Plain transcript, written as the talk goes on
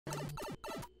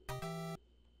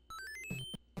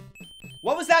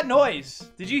What was that noise?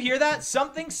 Did you hear that?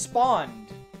 Something spawned.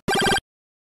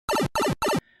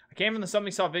 I came from the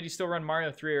Something Saw vid. You still run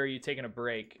Mario 3 or are you taking a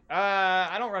break?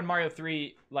 I don't run Mario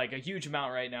 3 like a huge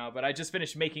amount right now, but I just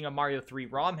finished making a Mario 3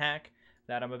 ROM hack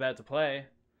that I'm about to play.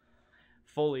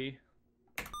 Fully.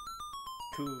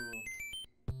 Cool.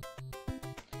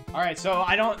 Alright, so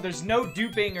there's no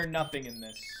duping or nothing in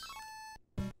this.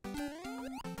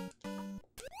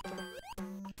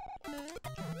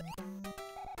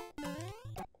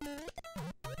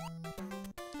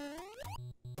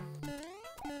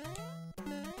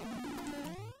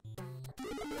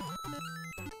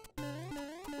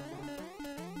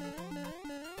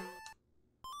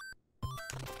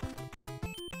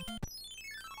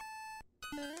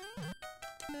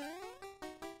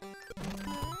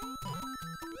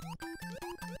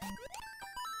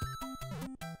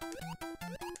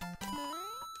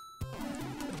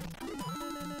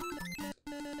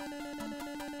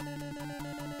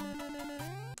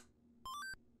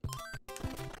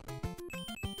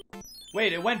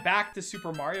 Wait, it went back to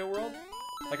Super Mario World?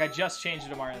 Like, I just changed it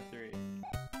to Mario 3.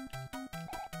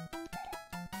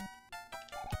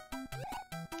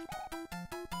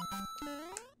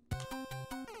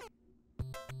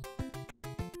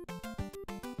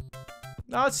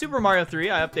 No, it's Super Mario 3.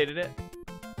 I updated it.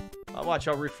 I'll watch.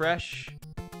 I'll refresh.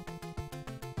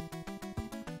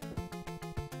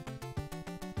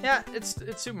 Yeah, it's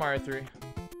Super Mario 3.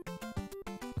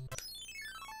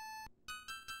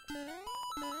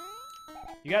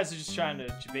 You guys are just trying to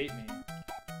debate me.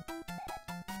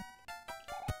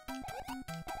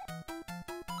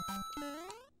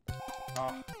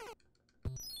 Oh.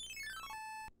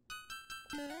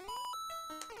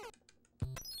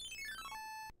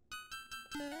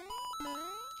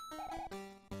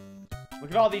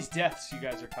 Look at all these deaths you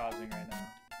guys are causing right now.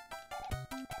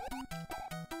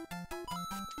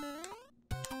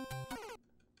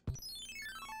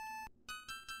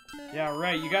 Yeah,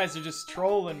 right. You guys are just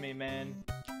trolling me, man.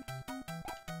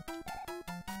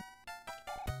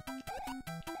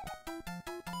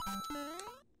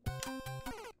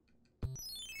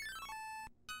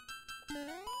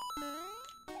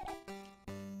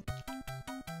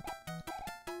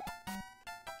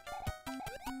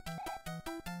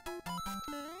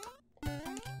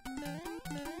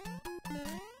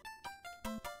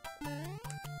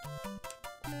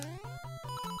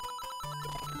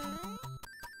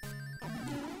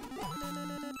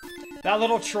 That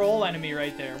little troll enemy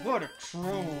right there. What a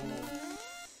troll.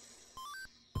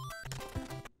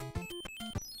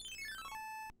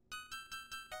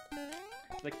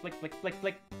 Flick, flick, flick, flick,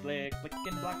 flick, flick,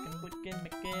 flickin', blockin', flickin',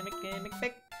 mickin',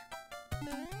 mick.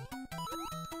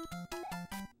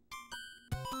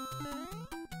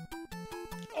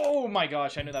 Oh my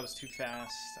gosh, I knew that was too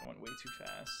fast. I went way too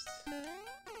fast.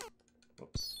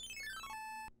 Whoops.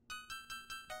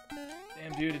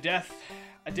 Damn, dude, a death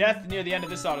near the end of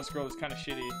this auto-scroll was kind of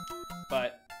shitty,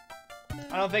 but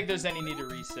I don't think there's any need to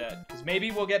reset, because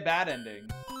maybe we'll get bad ending.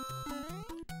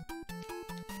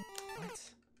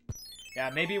 What? Yeah,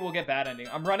 maybe we'll get bad ending.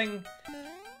 I'm running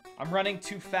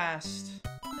too fast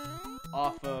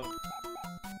off of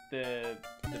the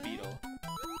beetle.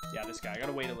 Yeah, this guy. I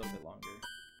gotta wait a little bit longer.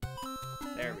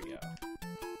 There we go.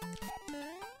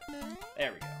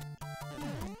 There we go.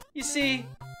 You see?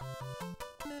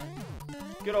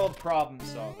 Good old problem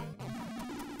solving.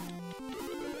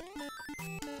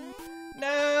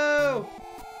 No!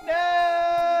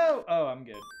 No! Oh, I'm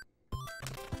good.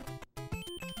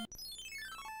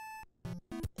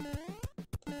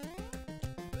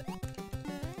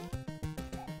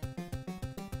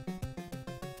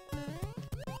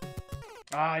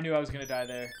 Ah, I knew I was gonna die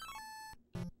there.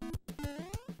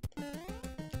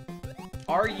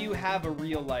 Are you have a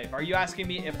real life? Are you asking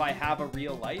me if I have a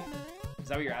real life? Is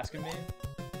that what you're asking me?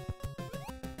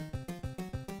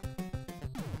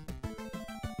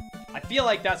 I feel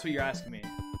like that's what you're asking me.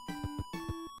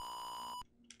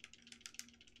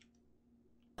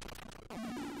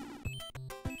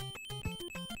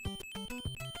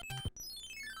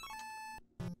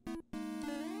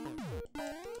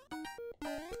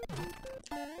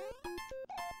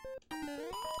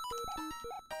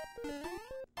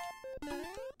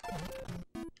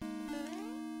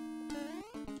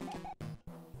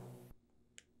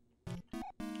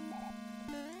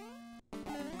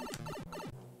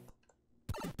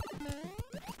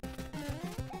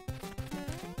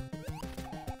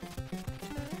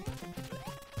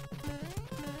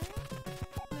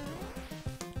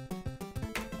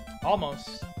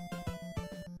 Almost.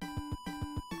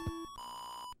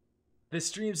 This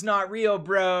stream's not real,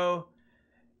 bro.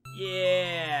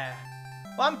 Yeah.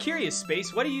 Well, I'm curious,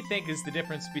 Space. What do you think is the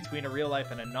difference between a real life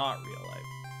and a not real life?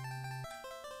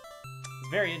 It's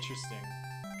very interesting.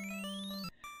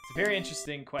 It's a very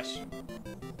interesting question.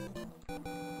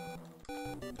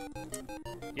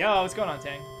 Yo, what's going on,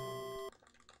 Tang?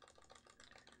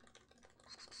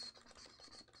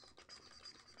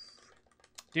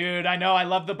 Dude, I know. I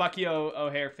love the Bucky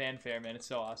O'Hare fanfare, man. It's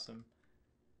so awesome.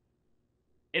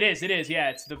 It is. Yeah,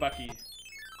 it's the Bucky.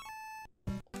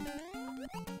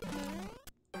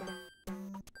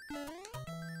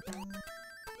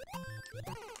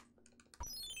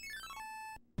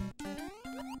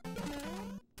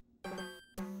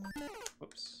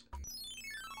 Whoops.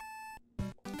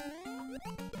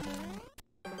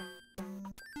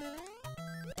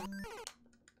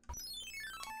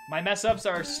 My mess-ups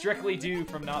are strictly due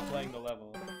from not playing the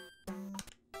level.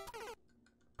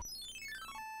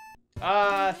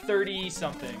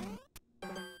 30-something.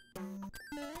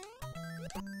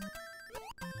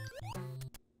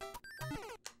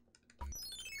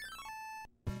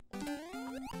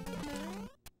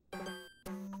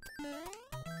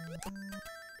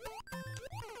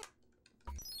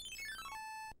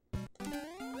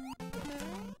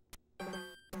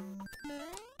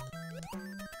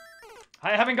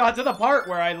 I haven't got to the part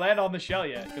where I land on the shell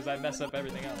yet, because I mess up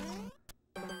everything else.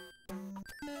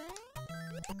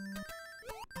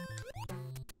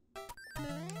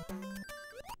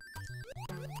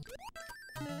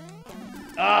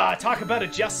 Ah, talk about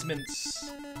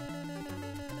adjustments.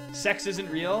 Sex isn't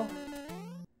real?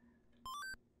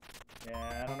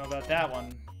 Yeah, I don't know about that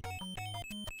one.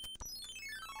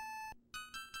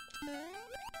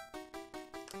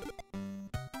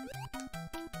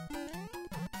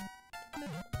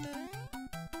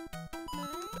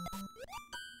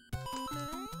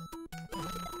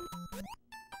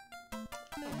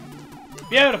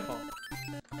 Beautiful.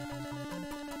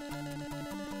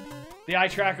 The eye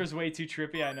tracker's way too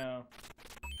trippy, I know.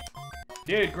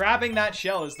 Dude, grabbing that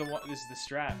shell is the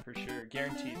strat for sure.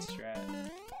 Guaranteed strat.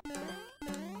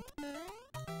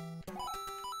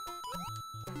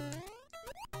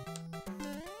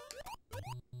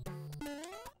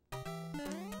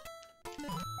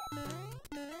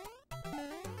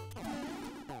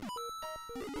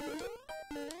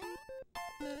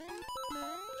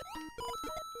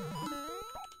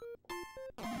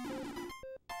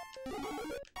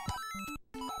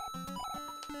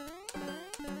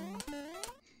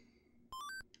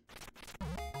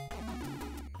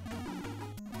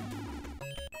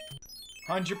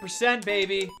 %,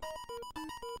 baby.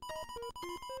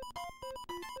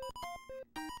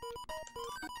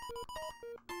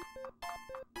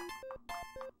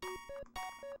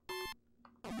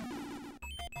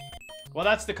 Well,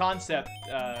 that's the concept,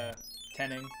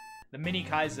 Tenning. The mini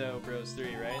Kaizo Bros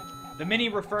 3, right? The mini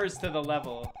refers to the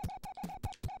level.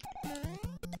 I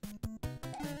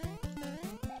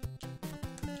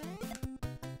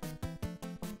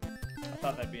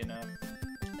thought that'd be enough.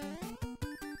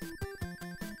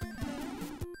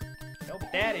 Nope,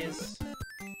 that is.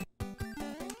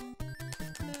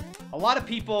 A lot of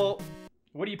people...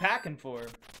 What are you packing for?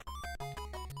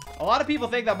 A lot of people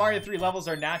think that Mario 3 levels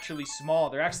are naturally small.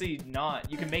 They're actually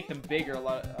not. You can make them bigger.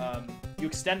 You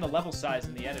extend the level size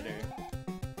in the editor.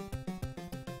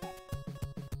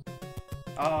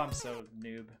 Oh, I'm so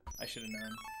noob. I should have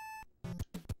known.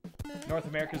 North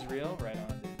America's real? Right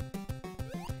on, dude.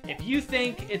 If you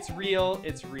think it's real,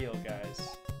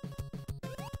 guys.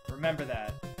 Remember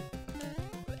that.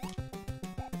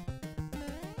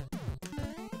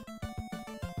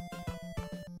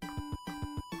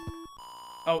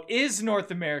 Oh, is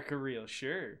North America real?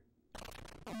 Sure.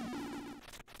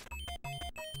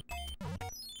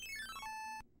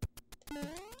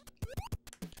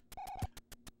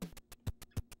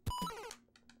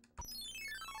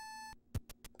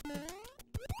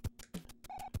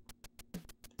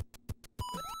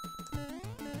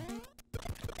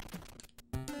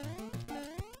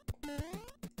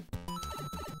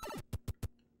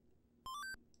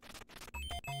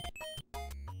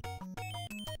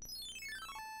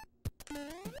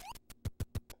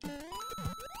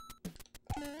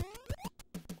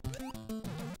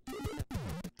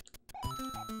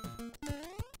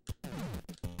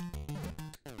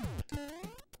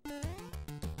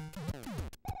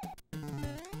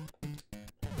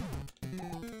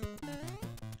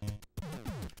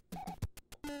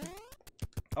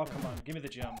 Oh, come on. Give me the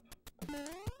jump.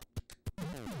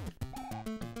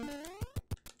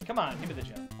 Come on. Give me the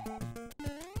jump.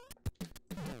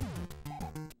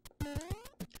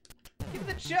 Give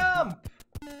me the jump!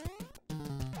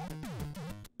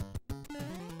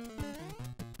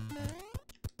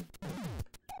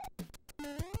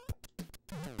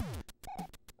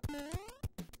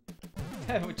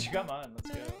 Come on, let's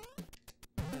go.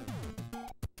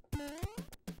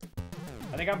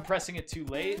 I think I'm pressing it too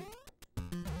late.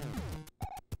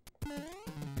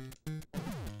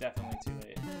 Definitely too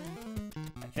late.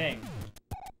 I think.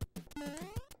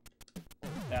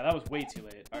 Yeah, that was way too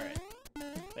late. Alright.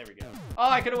 There we go. Oh,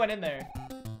 I could have went in there.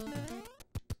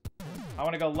 I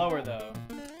want to go lower, though.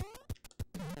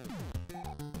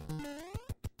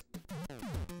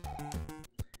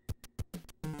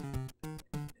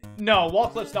 No, wall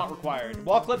clip's not required.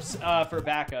 Wall clip's for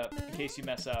backup, in case you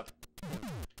mess up.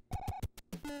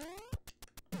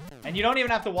 And you don't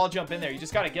even have to wall jump in there. You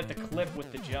just gotta get the clip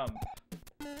with the jump.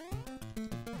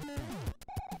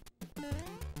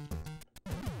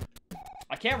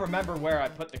 I can't remember where I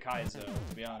put the Kaizo,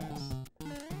 to be honest.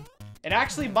 It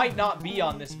actually might not be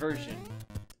on this version.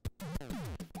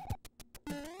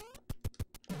 Come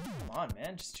on,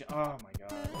 man. Just oh my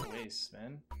god, what a waste,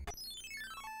 man.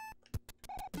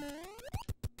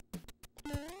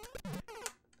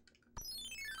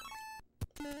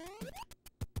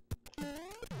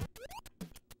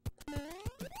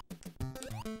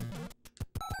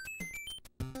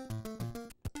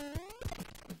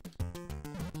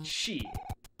 Shit.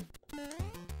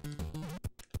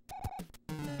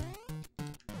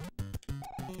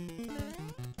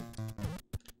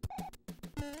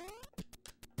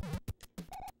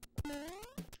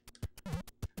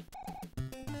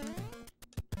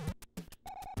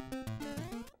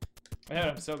 Man,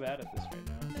 I'm so bad at this right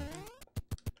now.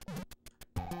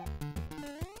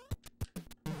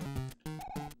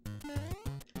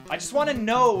 I just want to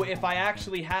know if I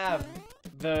actually have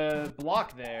the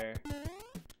block there.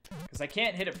 Because I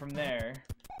can't hit it from there.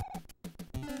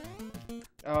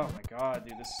 Oh my god,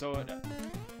 dude, this is so...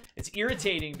 It's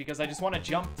irritating because I just want to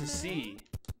jump to see.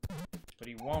 But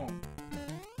he won't.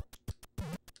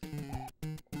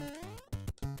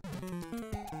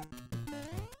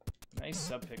 Nice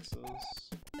subpixels.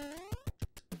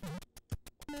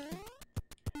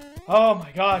 Oh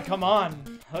my god, come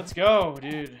on. Let's go,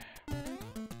 dude.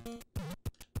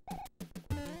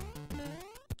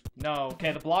 No,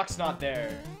 okay, the block's not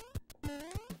there.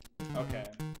 Okay.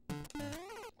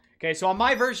 Okay, so on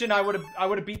my version, I would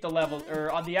have beat the level,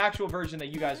 or on the actual version that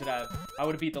you guys would have, I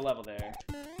would have beat the level there.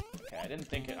 Okay, I didn't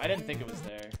think it was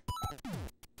there.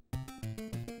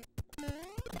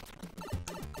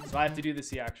 So I have to do this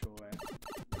the actual way.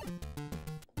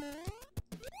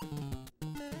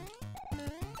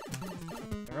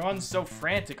 Everyone's so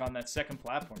frantic on that second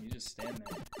platform. You just stand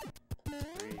there.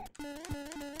 Free.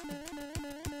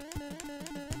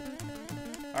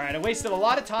 Alright, I wasted a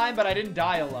lot of time, but I didn't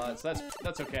die a lot, so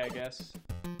that's okay, I guess.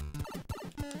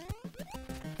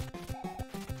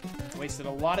 Wasted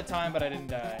a lot of time, but I didn't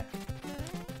die.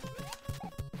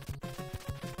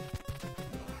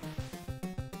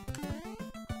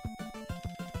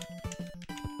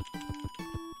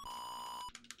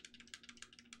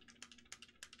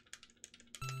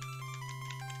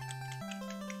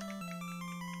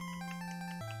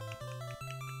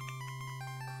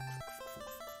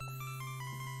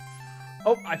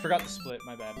 Oh, I forgot the split.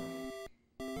 My bad.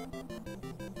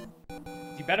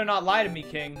 You better not lie to me,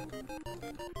 King.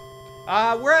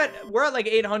 We're at like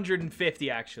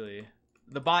 850 actually.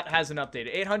 The bot hasn't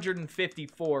updated.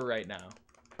 854 right now.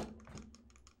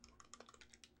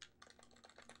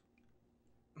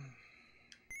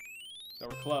 So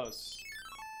we're close.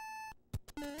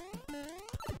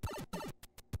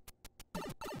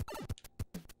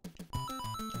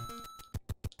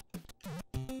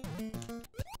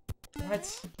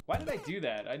 What? Why did I do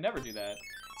that? I never do that.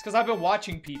 It's because I've been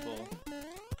watching people.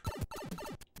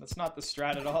 That's not the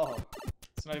strat at all.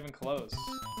 It's not even close.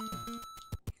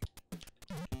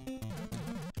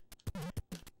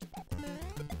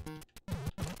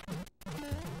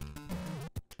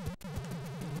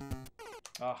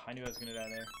 Oh, I knew I was gonna die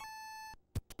there.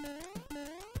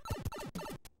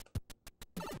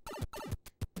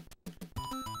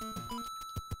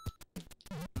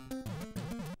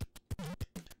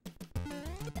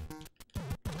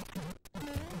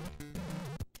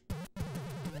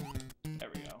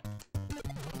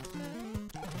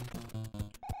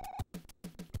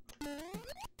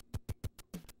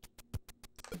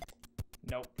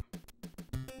 Nope.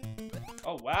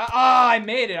 Oh wow! Ah, I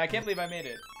made it! I can't believe I made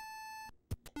it.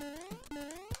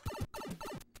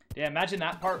 Yeah, imagine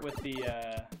that part with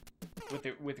the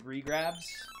with regrabs.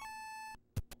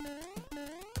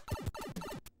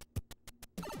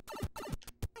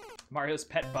 Mario's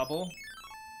pet bubble.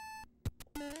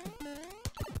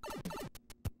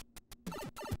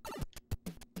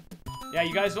 Yeah,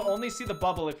 you guys will only see the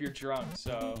bubble if you're drunk,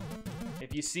 so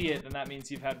if you see it, then that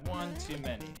means you've had one too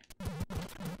many.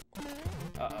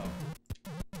 Uh-oh.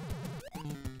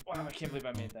 I can't believe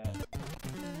I made that.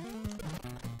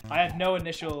 I had no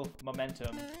initial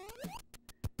momentum.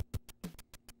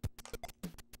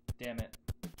 Damn it.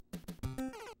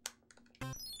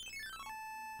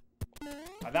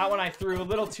 That one I threw a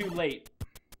little too late.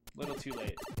 A little too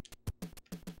late.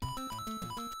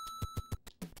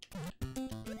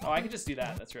 Oh, I could just do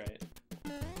that. That's right.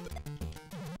 Yeah,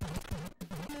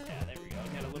 there we go.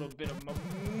 Get a little bit of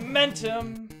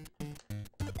momentum.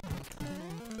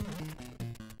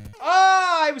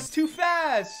 Ah, I was too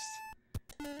fast.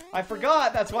 I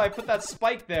forgot. That's why I put that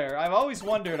spike there. I've always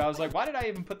wondered. I was like, why did I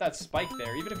even put that spike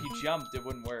there? Even if you jumped, it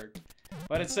wouldn't work.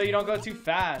 But it's so you don't go too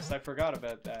fast. I forgot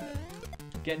about that.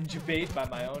 Getting jabate by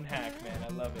my own hack, man. I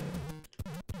love it.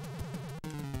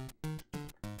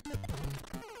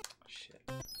 Oh, shit.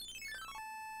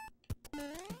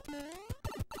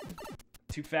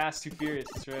 Too fast, too furious.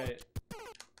 That's right.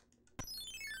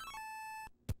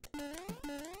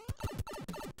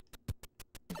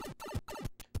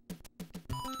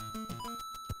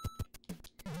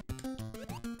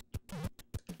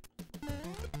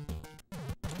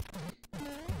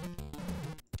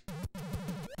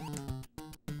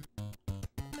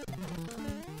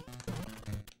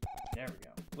 There we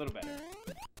go. A little better.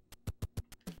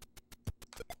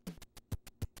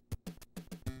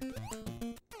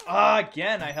 Ah,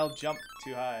 again, I held jump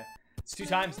too high. It's 2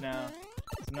 times now.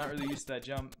 So I'm not really used to that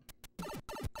jump.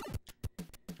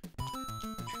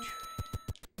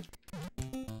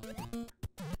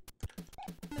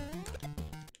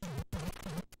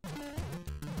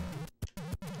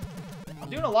 I'm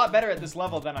doing a lot better at this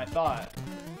level than I thought.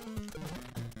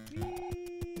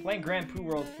 Playing Grand Poo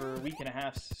World for a week and a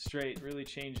half straight really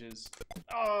changes.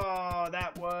 Oh,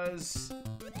 that was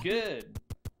good.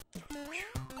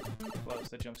 Close,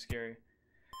 that jump's scary.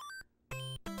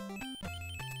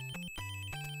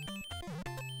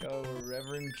 Go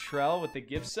Reverend Trell with the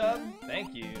gift sub.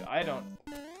 Thank you. I don't...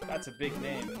 That's a big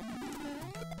name.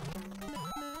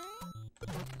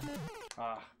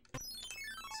 Ah.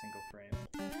 Single frame.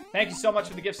 Thank you so much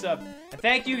for the gift sub. And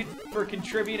thank you for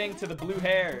contributing to the blue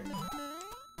hair.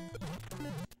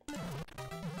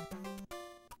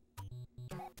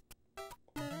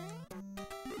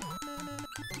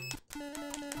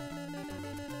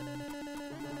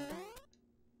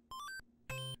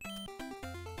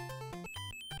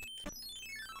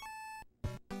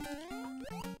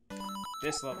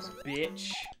 This level's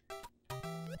bitch.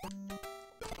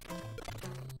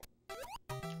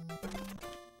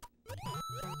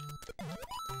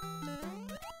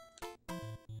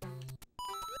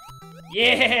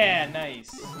 Yeah,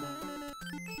 nice.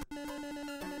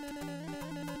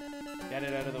 Get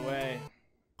it out of the way.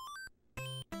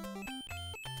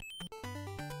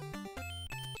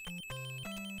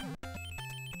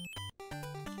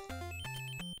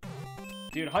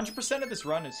 Dude, 100% of this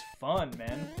run is fun,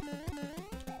 man.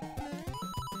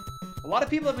 A lot of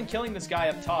people have been killing this guy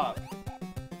up top.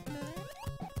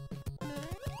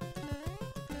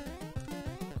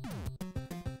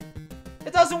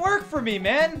 It doesn't work for me,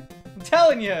 man. I'm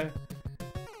telling you.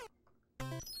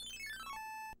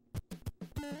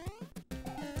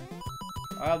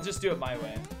 I'll just do it my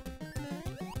way.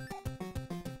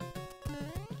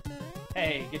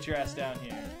 Hey, get your ass down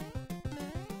here.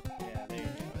 Yeah, there you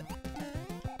go.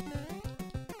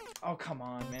 Oh, come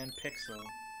on, man. Pixel.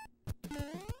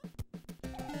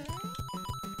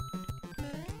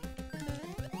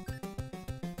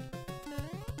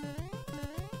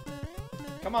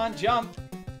 Come on, jump.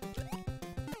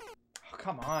 Oh,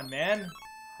 come on, man.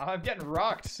 I'm getting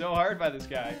rocked so hard by this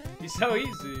guy. He's so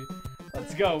easy.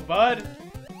 Let's go, bud.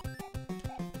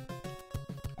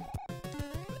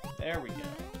 There we go.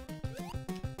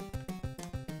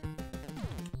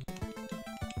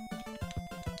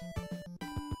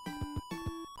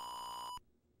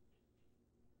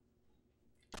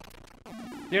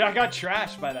 Dude, I got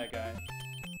trashed by that guy.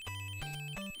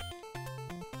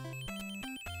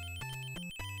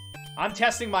 I'm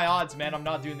testing my odds, man. I'm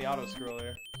not doing the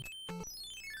auto-scroller.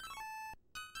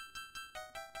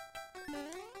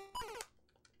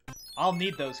 I'll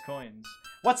need those coins.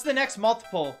 What's the next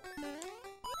multiple?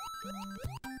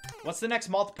 What's the next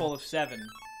multiple of 7?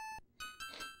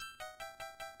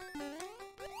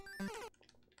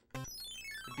 It'd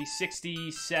be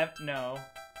 67, no.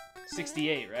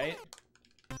 68, right?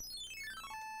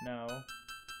 No.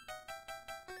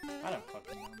 I don't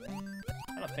fucking know, man.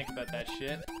 I don't think about that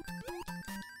shit.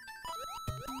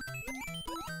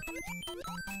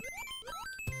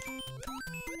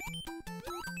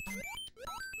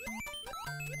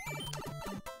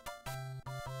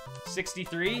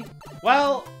 $63?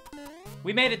 Well,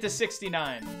 we made it to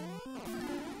 69.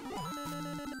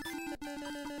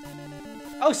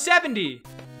 Oh, 70!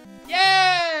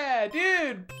 Yeah,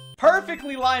 dude!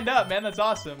 Perfectly lined up, man. That's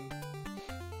awesome.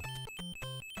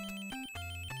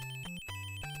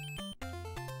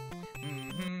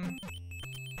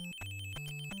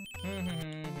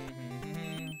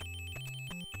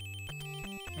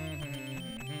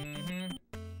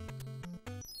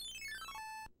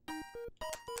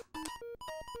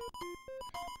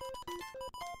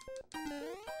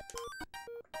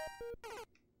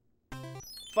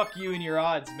 Fuck you and your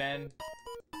odds, man.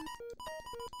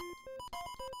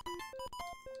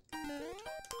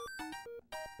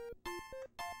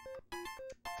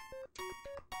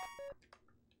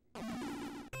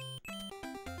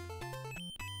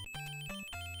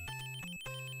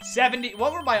 $70.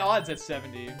 What were my odds at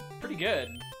 70? Pretty good.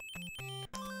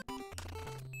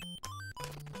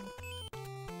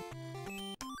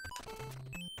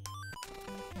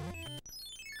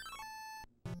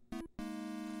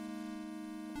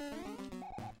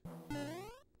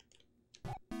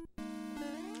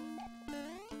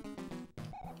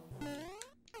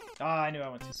 Ah, I knew I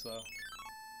went too slow.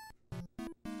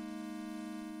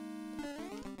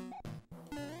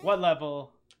 What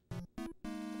level?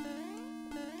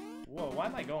 Whoa, why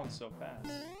am I going so fast?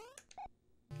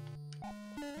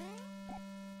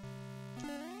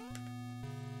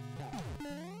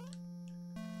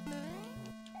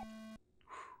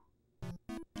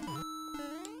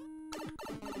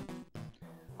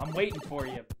 I'm waiting for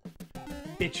you,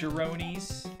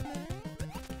 bitcheronis.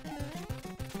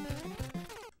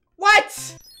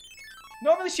 What?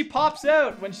 Normally she pops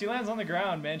out when she lands on the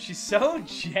ground, man. She's so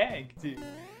jagged, dude.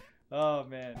 Oh,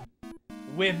 man.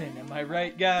 Women, am I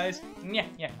right, guys? Yeah,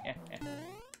 yeah, yeah, yeah.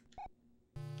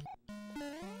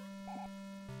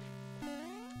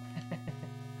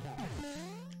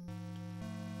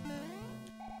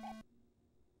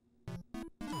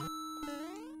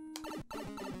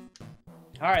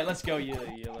 All right, let's go, you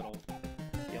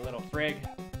little frig.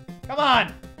 Come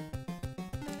on.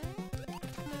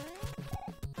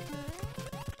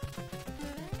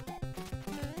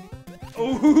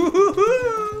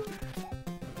 Ooh.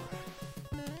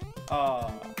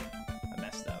 Oh, I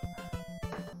messed up.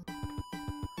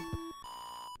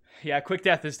 Yeah, quick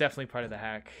death is definitely part of the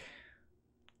hack.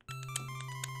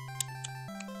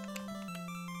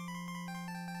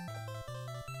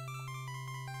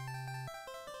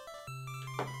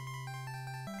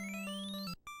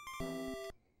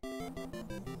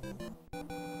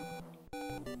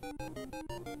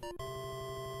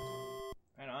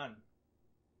 Right on.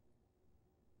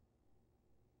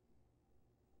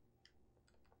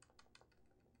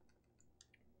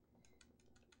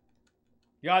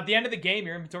 Yeah, at the end of the game,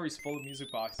 your inventory is full of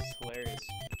music boxes. Hilarious.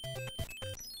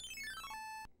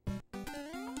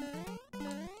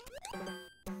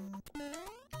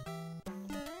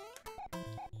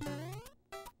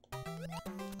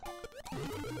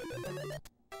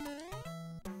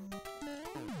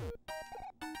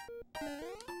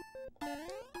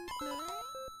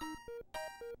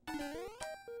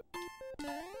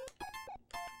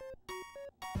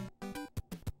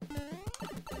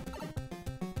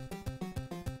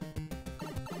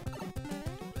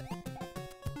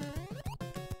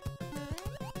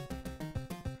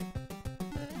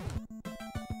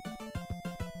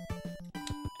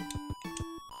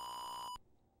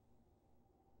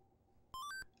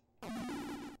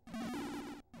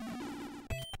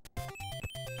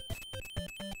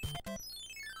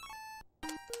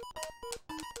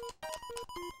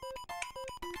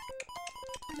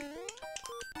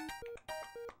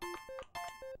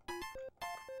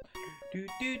 Do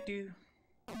do do.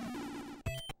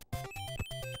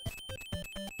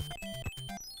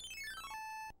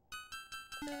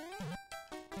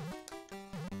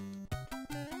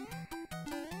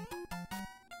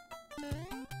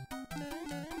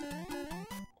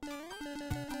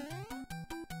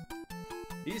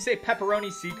 Did you say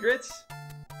pepperoni secrets?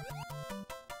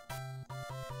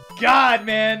 God,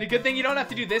 man, good thing you don't have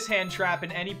to do this hand trap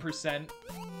in any percent.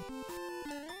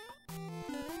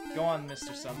 Go on,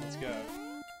 Mr. Sun, let's go.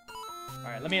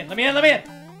 Alright, let me in, let me in, let me in!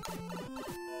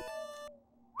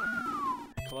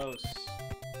 Close.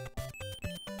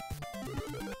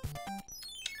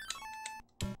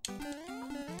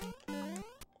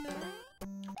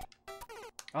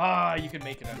 Ah, you can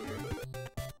make it under.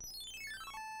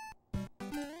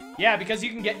 Yeah, because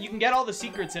you can get all the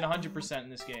secrets in 100% in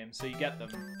this game, so you get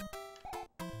them.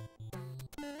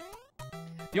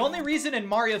 The only reason in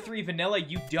Mario 3 Vanilla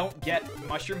you don't get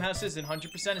mushroom houses in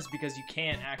 100% is because you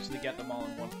can't actually get them all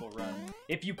in one full run.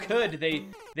 If you could,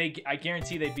 I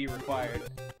guarantee they'd be required.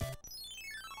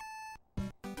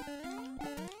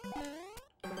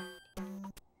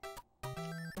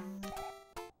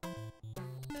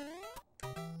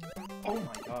 Oh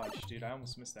my gosh, dude, I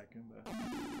almost missed that Goomba.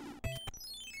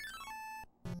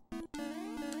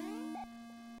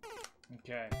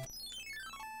 Okay.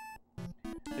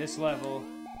 This level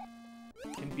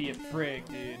can be a frig,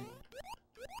 dude.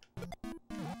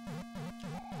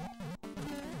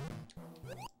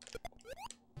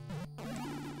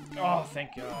 Oh,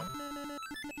 thank God.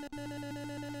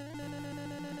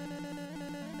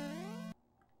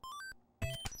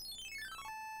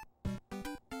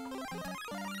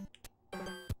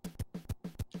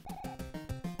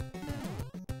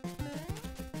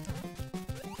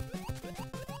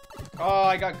 Oh,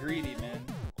 I got greedy, man.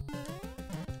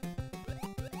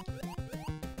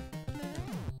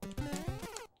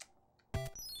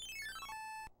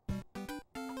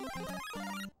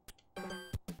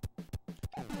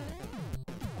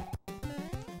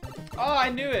 Oh, I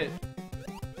knew it.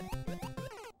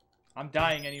 I'm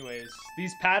dying anyways.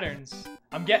 These patterns,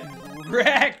 I'm getting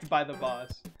wrecked by the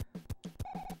boss.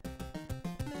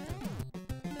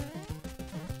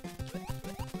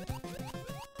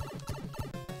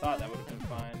 Thought that would have been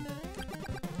fine.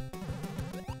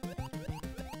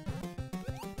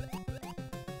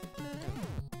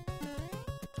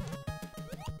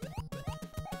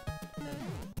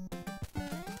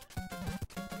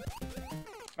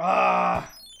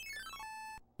 Ah!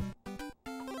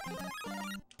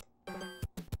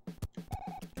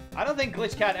 I don't think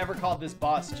Glitch Cat ever called this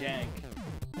boss jank.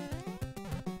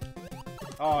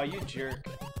 Oh, you jerk.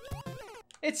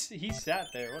 He sat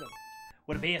there.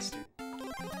 What a bastard.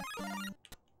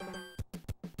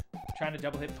 Trying to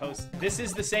double hit post. This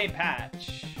is the same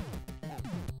patch.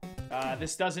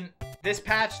 This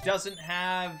patch doesn't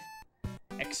have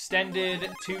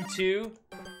extended 2-2,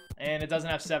 and it doesn't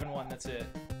have 7-1. That's it.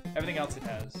 Everything else it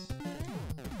has.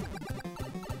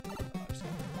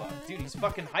 Oh, dude, he's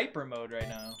fucking hyper mode right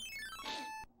now.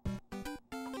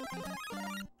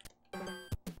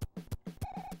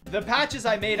 The patches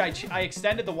I made, I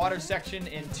extended the water section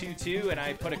in 2-2, and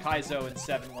I put a Kaizo in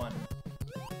 7-1.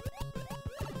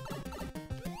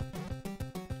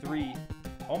 3.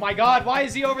 Oh my God, why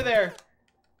is he over there?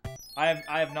 I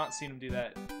have not seen him do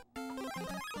that.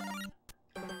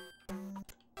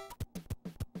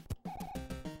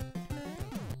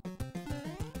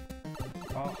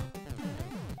 Oh.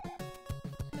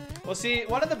 Well, see,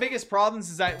 one of the biggest problems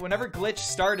is that whenever Glitch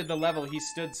started the level, he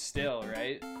stood still,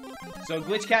 right? So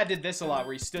Glitch Cat did this a lot,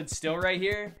 where he stood still right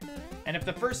here. And if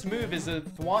the first move is a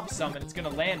thwomp summon, it's gonna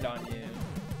land on you.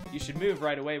 You should move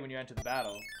right away when you enter the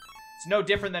battle. It's no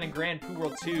different than in Grand Pooh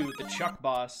World 2, the Chuck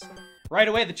boss. Right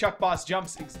away, the Chuck boss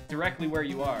jumps directly where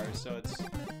you are, so it's...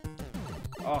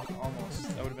 Oh, almost.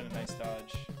 That would have been a nice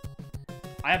dodge.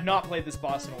 I have not played this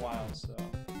boss in a while, so...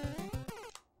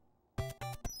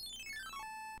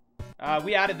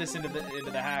 we added this into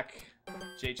the hack,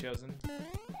 Jay Chosen.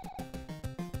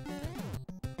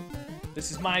 This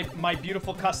is my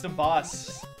beautiful custom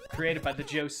boss, created by the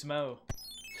Joe Smo.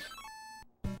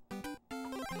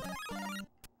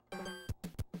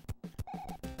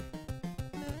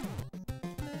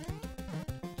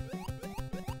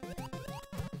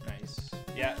 Nice.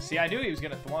 Yeah, see, I knew he was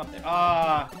gonna thwomp there.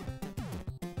 Ah!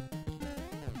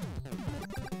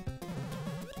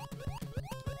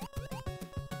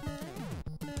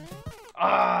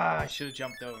 Ah! I should have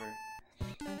jumped over.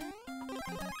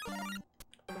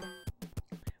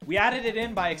 We added it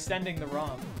in by extending the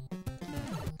ROM.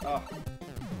 Oh.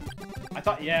 I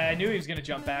thought, yeah, I knew he was gonna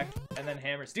jump back and then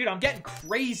hammers. Dude, I'm getting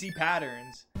crazy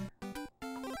patterns.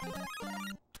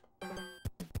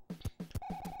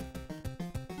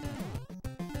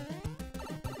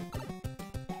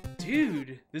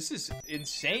 Dude, this is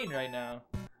insane right now.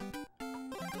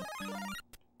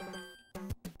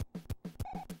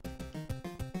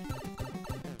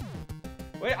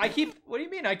 Wait, what do you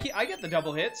mean? I get the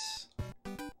double hits.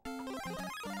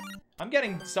 I'm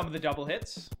getting some of the double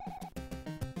hits.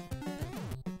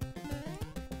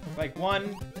 Like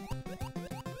one.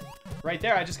 Right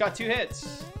there, I just got 2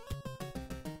 hits.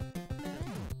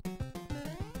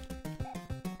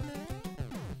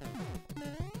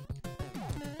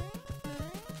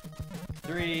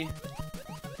 Three.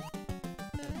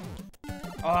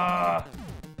 Ah.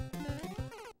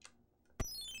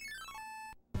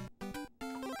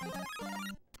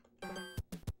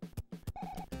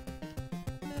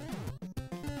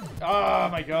 Oh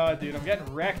my god, dude, I'm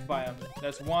getting wrecked by him.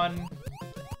 That's 1,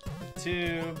 2,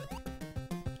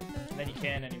 and then you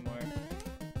can't anymore.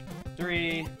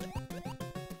 3.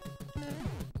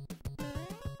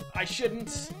 I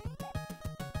shouldn't.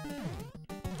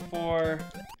 4,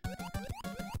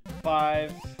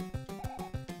 5.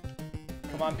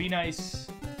 Come on, be nice.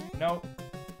 Nope.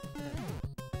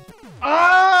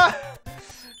 Ah!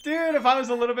 Dude, if I was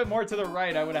a little bit more to the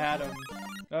right, I would have had him.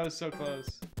 That was so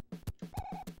close.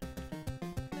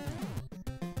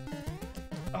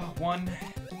 Oh, 1,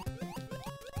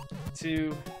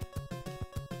 2,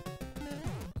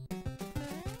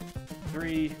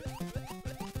 3,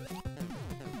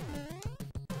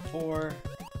 4,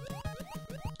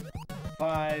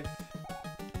 5.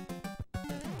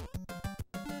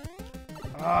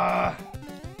 Ah!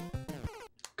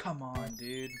 Come on,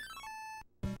 dude.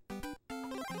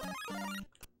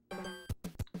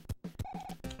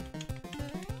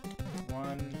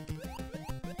 One,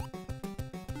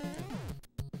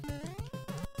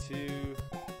 2,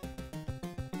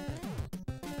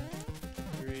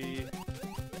 3.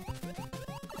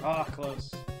 Ah,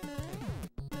 close.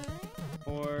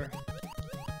 4.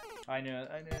 I knew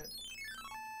it. I knew it.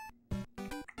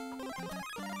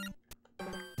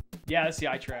 Yeah, that's the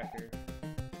eye tracker.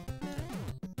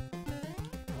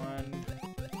 1,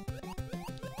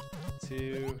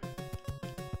 2,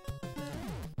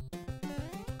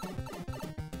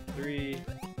 3,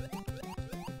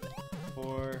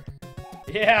 4.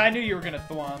 Yeah, I knew you were gonna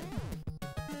thwomp.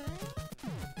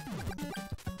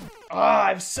 Ah,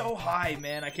 I'm so high,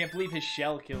 man. I can't believe his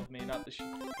shell killed me, not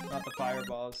the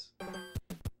fireballs.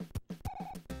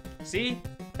 See?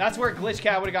 That's where Glitch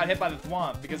Cat would have got hit by the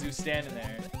thwomp because he was standing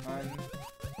there.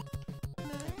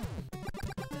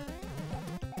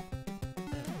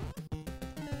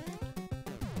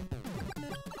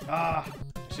 Ah,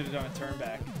 I should have done a turn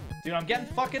back. Dude, I'm getting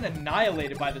fucking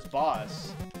annihilated by this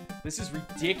boss. This is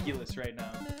ridiculous right now.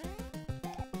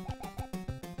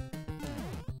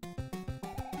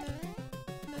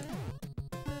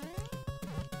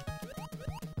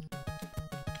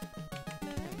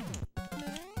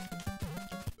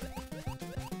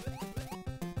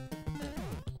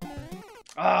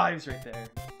 Ah, he was right there.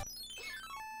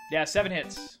 Yeah, 7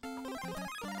 hits.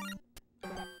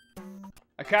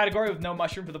 A category with no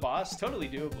mushroom for the boss? Totally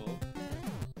doable.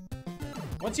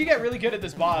 Once you get really good at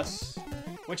this boss,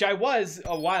 which I was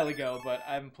a while ago, but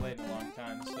I haven't played in a long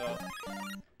time, so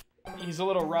he's a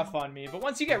little rough on me. But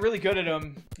once you get really good at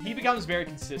him, he becomes very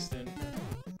consistent.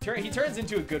 He turns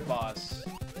into a good boss.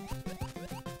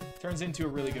 Turns into a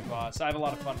really good boss. I have a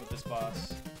lot of fun with this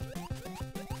boss.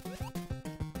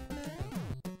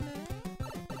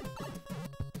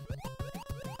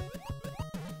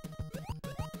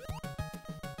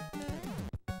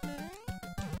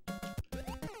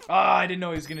 Ah, I didn't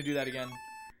know he was gonna do that again.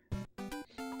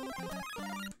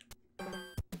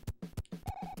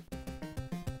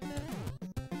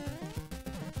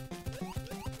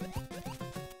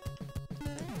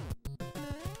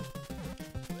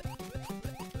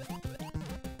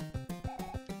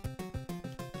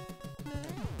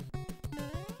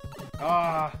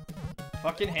 Ah,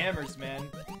 fucking hammers, man.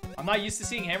 I'm not used to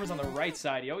seeing hammers on the right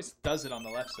side. He always does it on the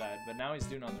left side, but now he's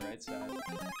doing it on the right side.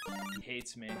 He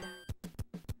hates me.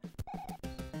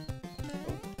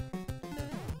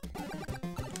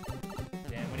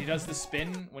 When he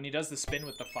does the spin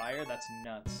with the fire, that's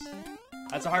nuts.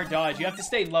 That's a hard dodge. You have to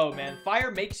stay low, man.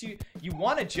 Fire makes you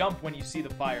want to jump when you see the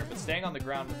fire, but staying on the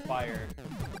ground with fire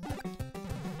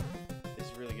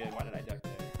is really good. Why did I duck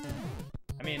there?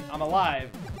 I mean, I'm alive.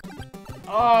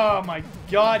 Oh my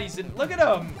god, he's in. Look at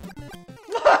him.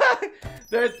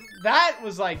 That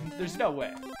was like, there's no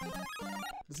way.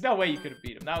 There's no way you could have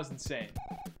beat him. That was insane.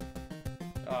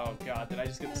 Oh god, did I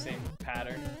just get the same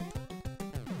pattern?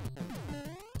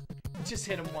 Just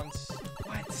hit him once.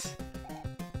 What?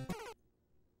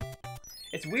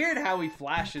 It's weird how he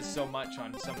flashes so much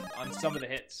on some of the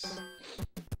hits.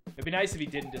 It'd be nice if he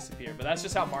didn't disappear, but that's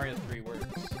just how Mario 3 works.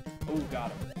 Oh,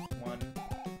 got him. 1,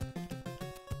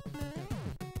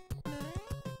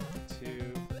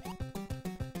 2,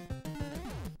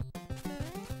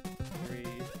 3,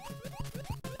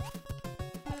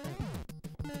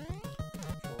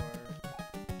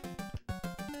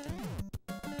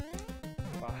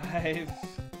 4, 5.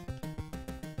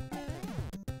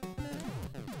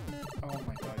 Oh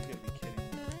my god, you gotta be kidding me.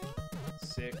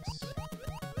 6.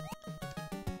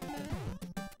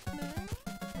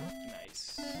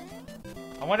 Nice.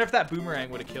 I wonder if that boomerang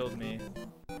would have killed me.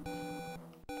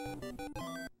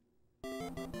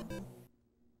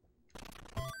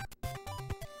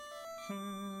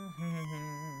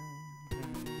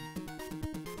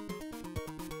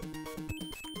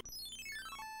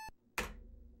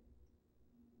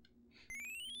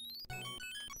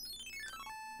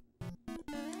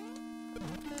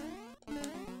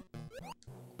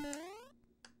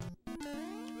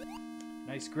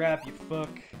 Nice grab, you fuck.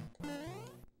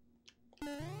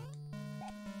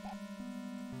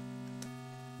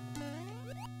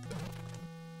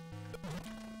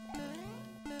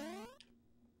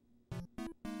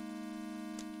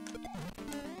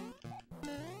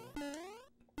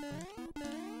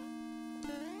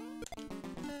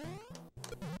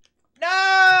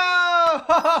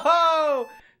 No!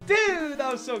 Dude,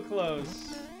 that was so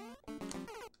close.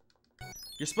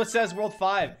 Your split says World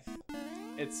 5.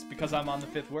 It's because I'm on the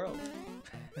 5th world.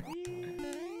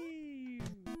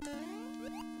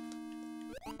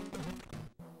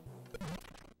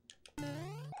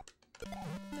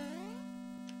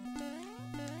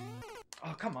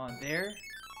 Oh, come on, there.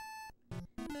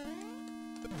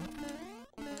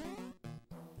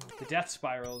 The death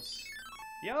spirals.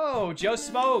 Yo, Joe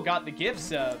Smo got the gift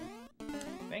sub.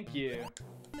 Thank you.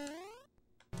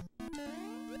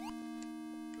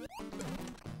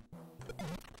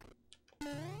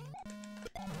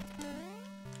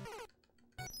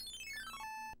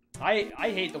 I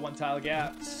hate the one tile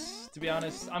gaps, to be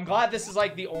honest. I'm glad this is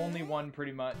like the only one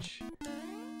pretty much.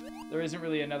 There isn't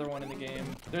really another one in the game.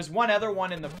 There's one other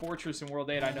one in the Fortress in World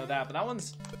 8, I know that, but that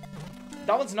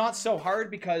one's not so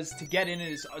hard because to get in it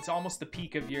is it's almost the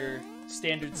peak of your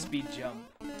standard speed jump.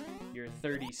 Your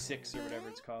 36 or whatever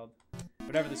it's called.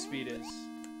 Whatever the speed is.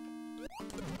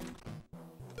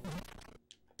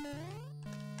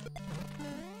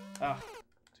 Ah,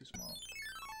 too small.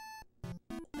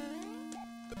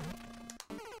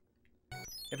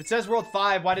 If it says World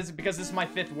 5, why does it? Because this is my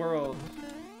 5th world.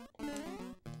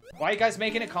 Why are you guys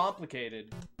making it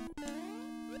complicated?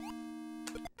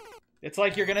 It's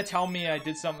like you're gonna tell me I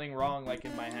did something wrong, like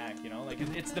in my hack, you know? Like,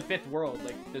 it's the 5th world.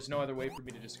 Like, there's no other way for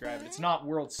me to describe it. It's not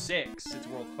World 6, it's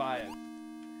World 5.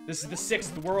 This is the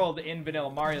 6th world in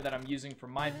Vanilla Mario that I'm using for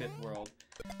my 5th world.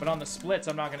 But on the splits,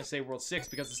 I'm not gonna say World 6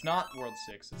 because it's not World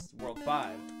 6, it's World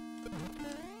 5.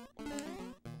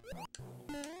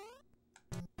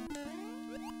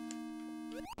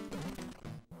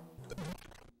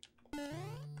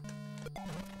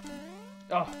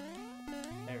 Oh,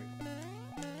 there we go.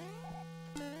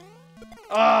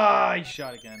 Ah, he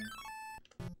shot again.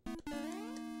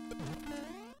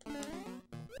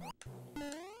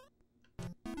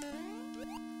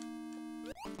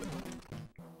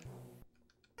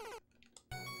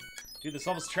 Dude, this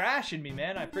level's trashing me,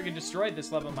 man. I friggin' destroyed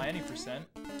this level by any percent.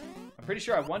 I'm pretty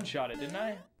sure I one-shot it, didn't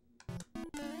I?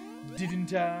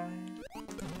 Didn't I?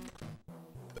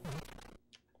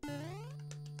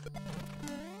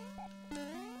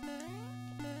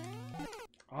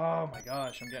 Oh my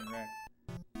gosh, I'm getting wrecked.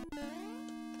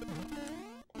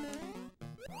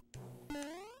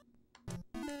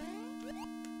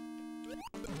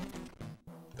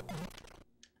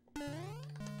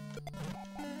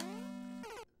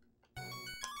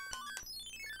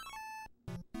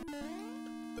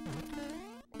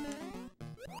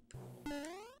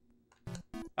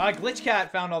 Glitch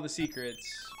Cat found all the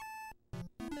secrets.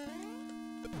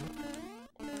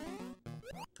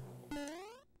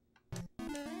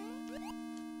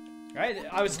 Right?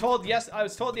 I was told the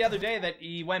other day that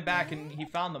he went back and he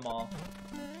found them all.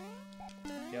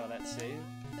 Yo, that save.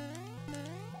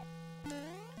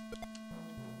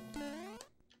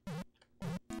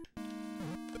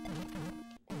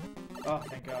 Oh,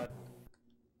 thank God.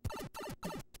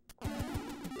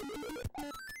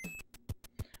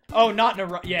 Oh, not in a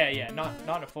run. Yeah,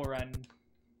 not in a full run.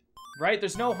 Right?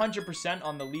 There's no 100%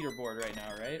 on the leaderboard right now,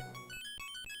 right?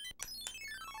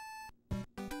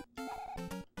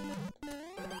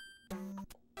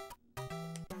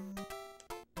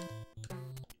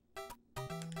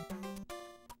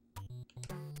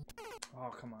 Oh,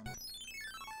 come on.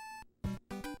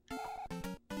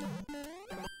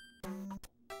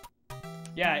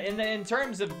 Yeah, in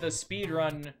terms of the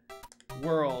speedrun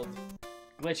world,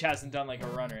 Glitch hasn't done like a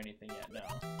run or anything yet, no.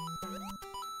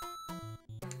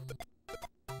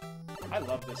 I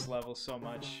love this level so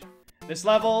much. This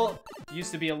level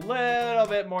used to be a little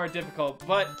bit more difficult,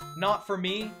 but not for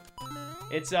me.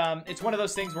 It's one of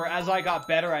those things where as I got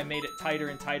better, I made it tighter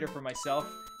and tighter for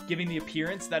myself, giving the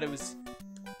appearance that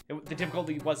the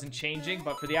difficulty wasn't changing,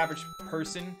 but for the average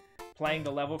person playing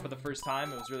the level for the first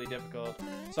time, it was really difficult.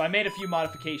 So I made a few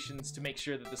modifications to make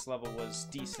sure that this level was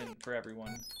decent for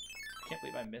everyone. I can't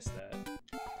believe I missed that.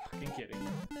 Fucking kidding.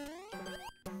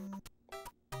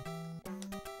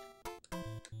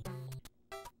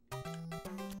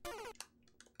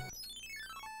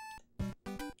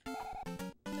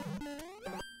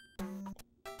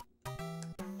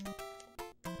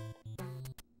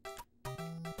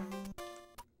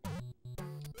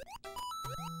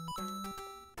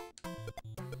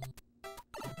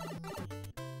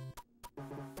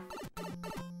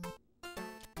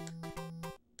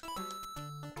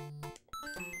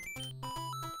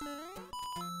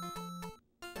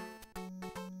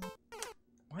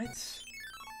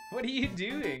 What are you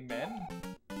doing, man?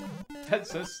 That's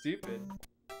so stupid.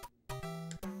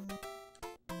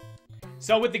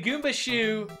 So with the Goomba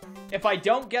shoe, if I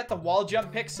don't get the wall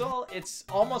jump pixel, it's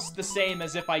almost the same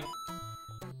as if I,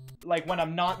 like when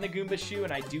I'm not in the Goomba shoe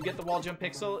and I do get the wall jump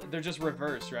pixel, they're just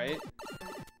reverse, right?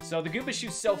 So the Goomba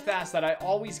shoe's so fast that I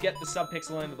always get the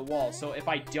sub-pixel into the wall. So if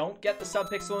I don't get the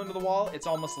sub-pixel into the wall, it's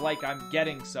almost like I'm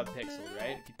getting sub-pixel,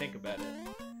 right? If you think about it.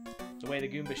 It's the way the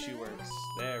Goomba shoe works.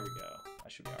 There we go.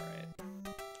 That should be alright.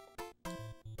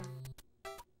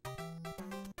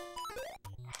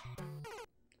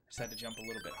 Just had to jump a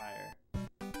little bit higher.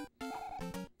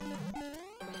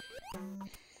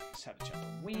 Just had to jump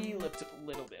a wee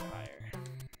little bit higher.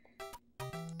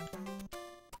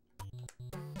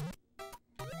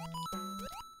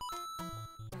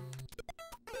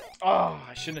 Oh,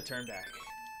 I shouldn't have turned back.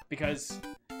 Because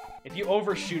if you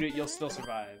overshoot it, you'll still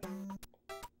survive.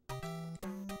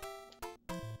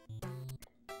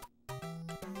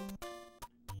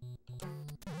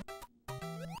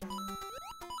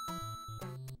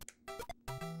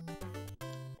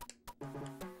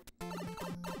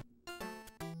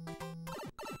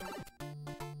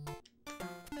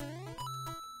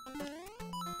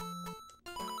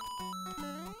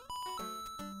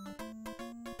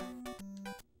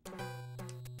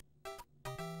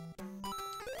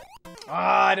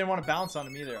 Ah, I didn't want to bounce on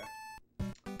him either.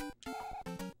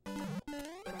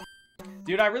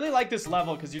 Dude, I really like this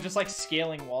level because you're just like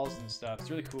scaling walls and stuff. It's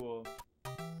really cool.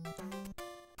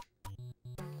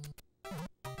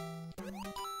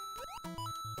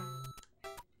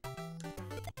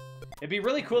 It'd be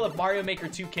really cool if Mario Maker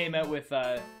 2 came out with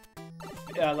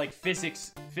like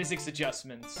physics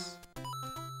adjustments.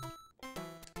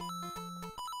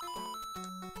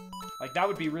 Like that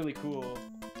would be really cool.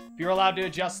 If you're allowed to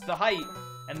adjust the height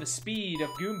and the speed of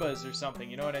Goombas or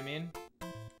something, you know what I mean?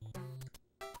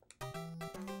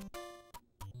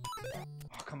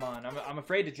 Oh, come on. I'm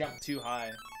afraid to jump too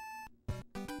high.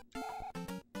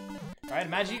 Alright,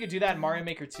 imagine you could do that in Mario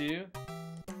Maker 2.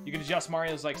 You could adjust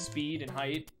Mario's, like, speed and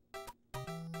height.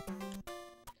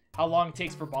 How long it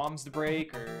takes for bombs to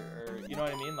break, or you know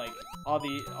what I mean? Like, all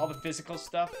the physical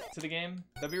stuff to the game.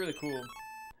 That'd be really cool.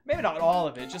 Maybe not all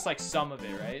of it, just, like, some of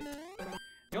it, right?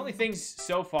 The only things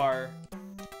so far,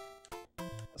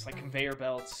 it's like conveyor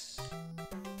belts,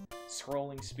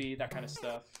 scrolling speed, that kind of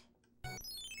stuff.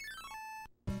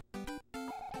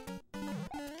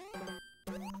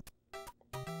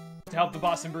 To help the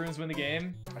Boston Bruins win the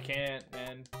game? I can't,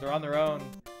 man. They're on their own.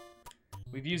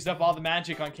 We've used up all the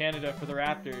magic on Canada for the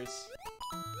Raptors.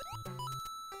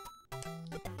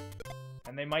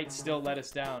 And they might still let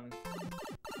us down.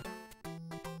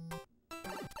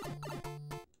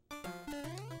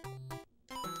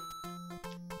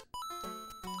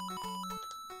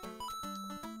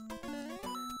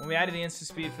 When we added the instant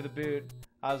speed for the boot,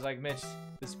 I was like, Mitch,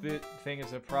 this boot thing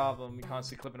is a problem. We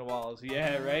constantly clip into walls.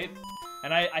 Yeah, right?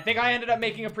 And I think I ended up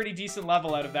making a pretty decent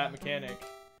level out of that mechanic.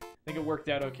 I think it worked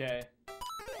out okay.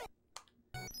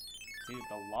 Dude,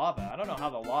 the lava. I don't know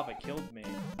how the lava killed me.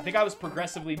 I think I was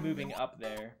progressively moving up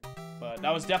there. But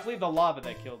that was definitely the lava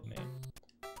that killed me.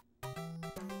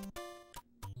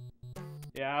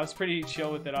 Yeah, I was pretty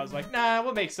chill with it. I was like, nah,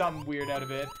 we'll make something weird out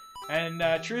of it. And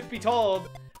truth be told,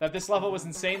 that this level was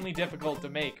insanely difficult to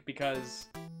make because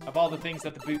of all the things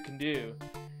that the boot can do.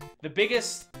 The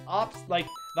biggest the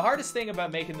hardest thing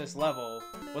about making this level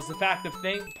was the fact of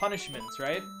punishments,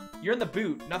 right? You're in the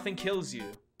boot, nothing kills you.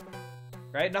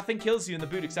 Right? Nothing kills you in the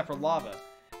boot except for lava.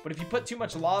 But if you put too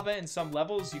much lava in some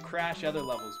levels, you crash other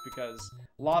levels because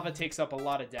lava takes up a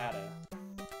lot of data.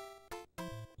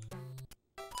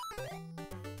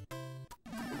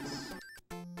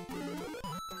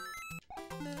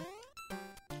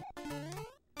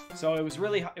 So it was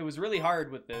really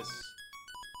hard with this.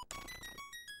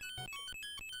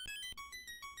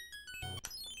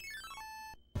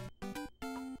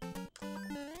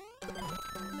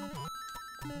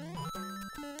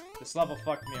 This level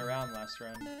fucked me around last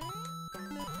run.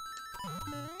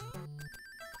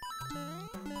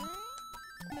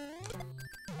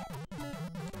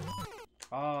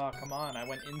 Oh, come on, I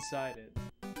went inside it.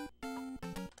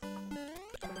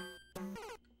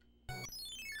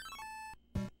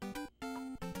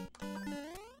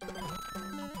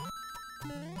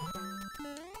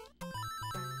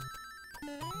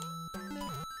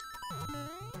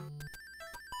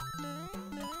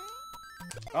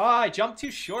 Oh, I jumped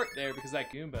too short there because of that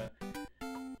Goomba.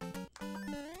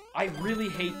 I really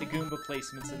hate the Goomba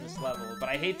placements in this level, but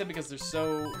I hate them because they're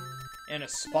so in a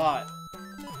spot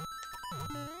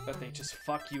that they just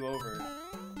fuck you over.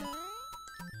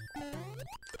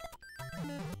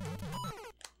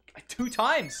 2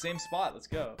 times, same spot, let's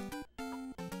go.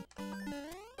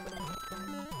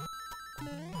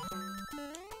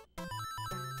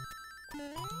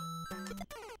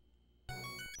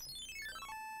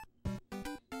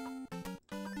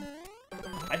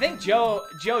 I think Joe,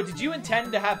 did you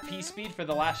intend to have P-Speed for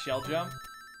the last shell jump?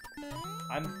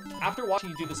 After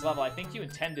watching you do this level, I think you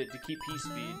intended to keep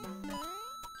P-Speed.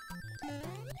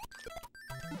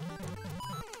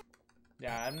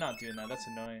 Yeah, I'm not doing that. That's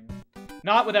annoying.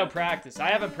 Not without practice. I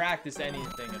haven't practiced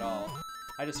anything at all.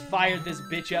 I just fired this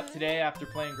bitch up today after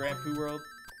playing Grand Poo World.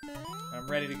 I'm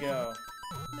ready to go.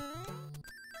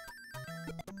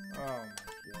 Oh my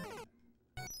god.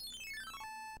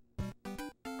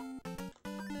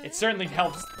 It certainly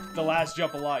helps the last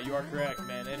jump a lot. You are correct,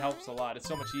 man. It helps a lot. It's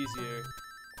so much easier.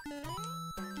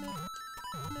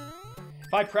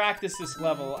 If I practice this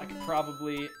level, I could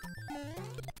probably...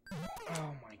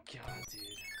 Oh my god, dude.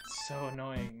 It's so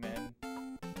annoying, man.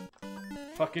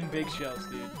 Fucking big shells,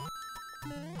 dude.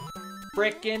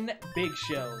 Frickin' big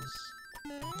shells.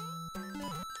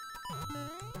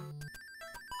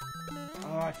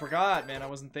 Oh, I forgot, man. I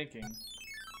wasn't thinking.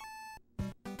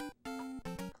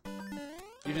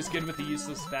 You're just good with the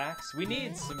useless facts? We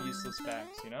need some useless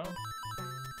facts, you know?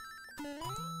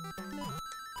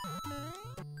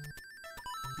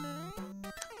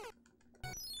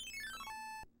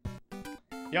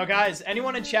 Yo, guys,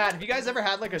 anyone in chat, have you guys ever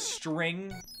had, like, a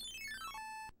string?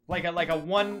 Like a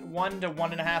 1 to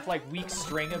 1.5, like, week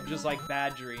string of just, like,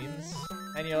 bad dreams?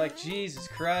 And you're like, Jesus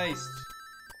Christ.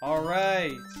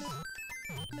 Alright.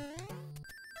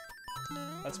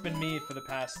 That's been me for the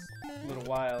past little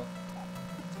while.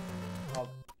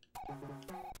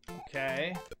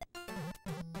 Okay.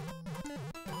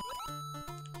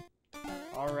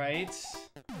 Alright.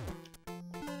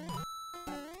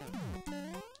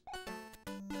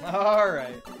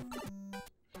 Alright.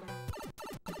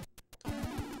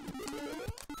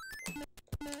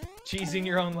 Cheesing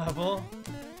your own level.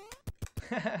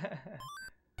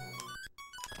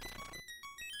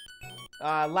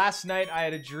 Last night I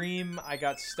had a dream. I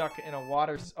got stuck in a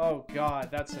water... Oh god,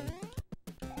 that's an...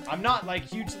 I'm not, like,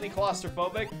 hugely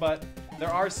claustrophobic, but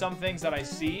there are some things that I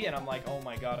see, and I'm like, oh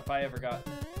my god, if I ever got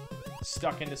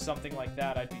stuck into something like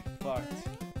that, I'd be fucked.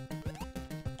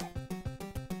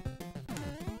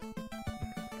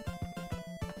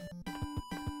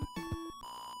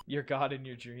 You're God in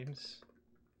your dreams.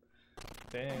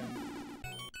 Damn.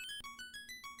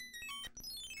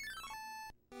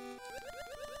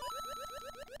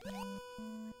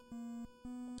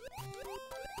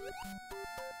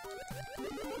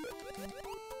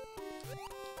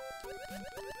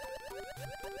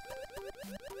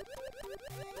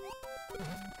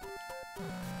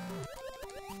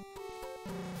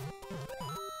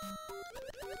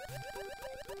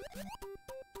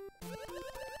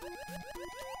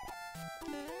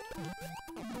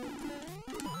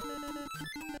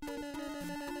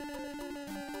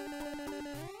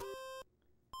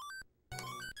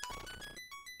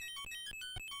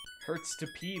 Hurts to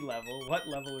pee level? What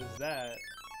level is that?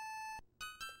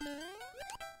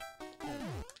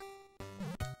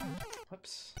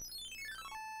 Whoops.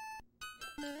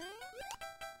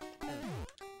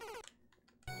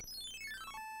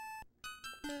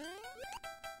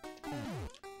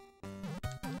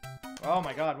 Oh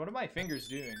my god, what are my fingers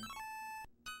doing?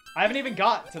 I haven't even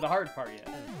got to the hard part yet.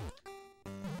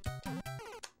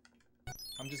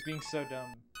 I'm just being so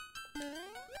dumb.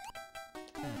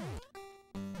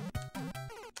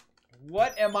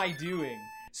 What am I doing?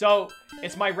 So,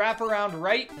 it's my wraparound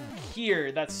right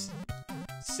here that's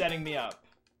setting me up.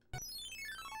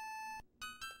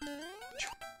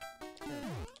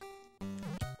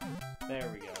 There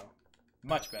we go.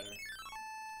 Much better.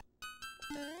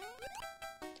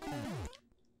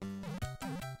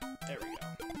 There we go.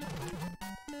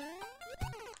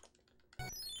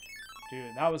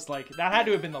 Dude, that was like... That had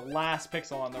to have been the last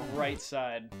pixel on the right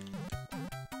side.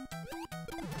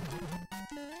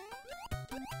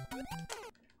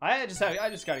 I just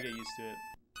gotta get used to it.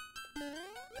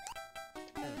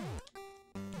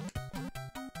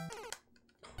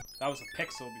 That was a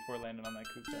pixel before landing on that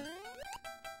Koopa.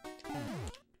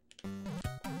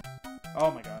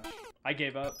 Oh my gosh. I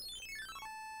gave up.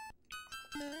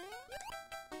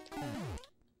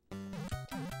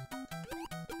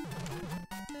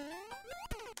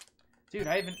 Dude,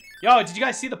 I haven't... Yo, did you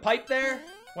guys see the pipe there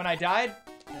when I died?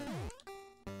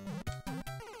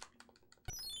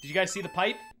 Did you guys see the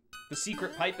pipe? The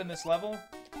secret pipe in this level?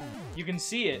 You can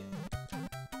see it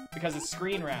because it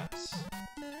screen wraps.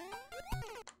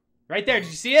 Right there, did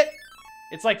you see it?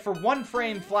 It's like for 1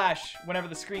 frame flash whenever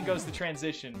the screen goes to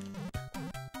transition.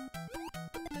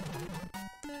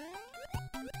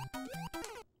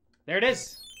 There it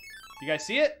is. You guys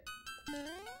see it?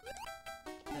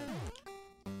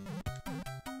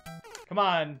 Come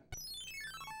on.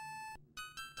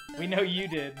 We know you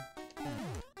did.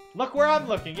 Look where I'm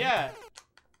looking, yeah.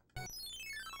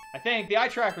 I think the eye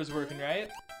tracker's working, right?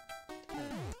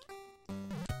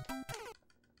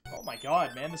 Oh my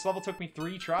god, man. This level took me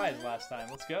 3 tries last time.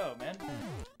 Let's go, man.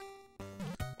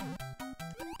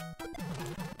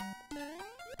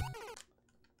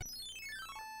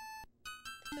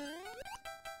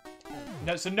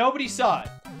 No, so nobody saw it.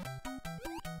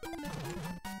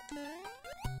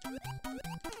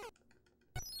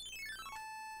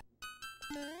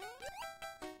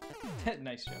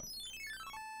 Nice job.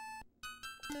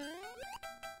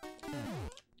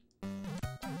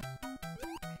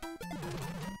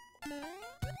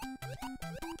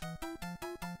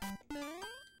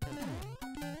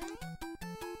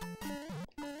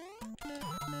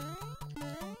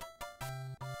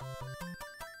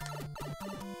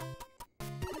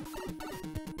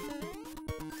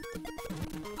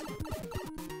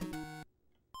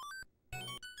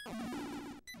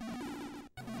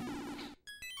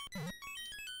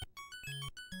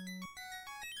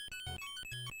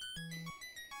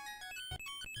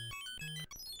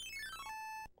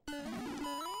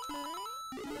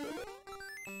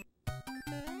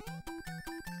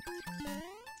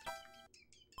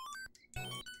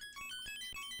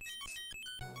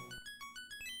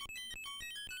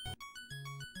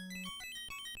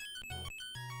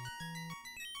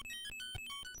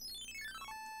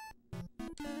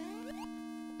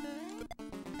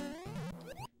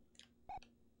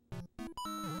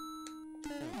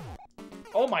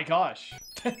 Oh my gosh.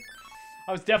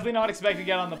 I was definitely not expecting to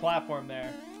get on the platform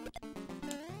there.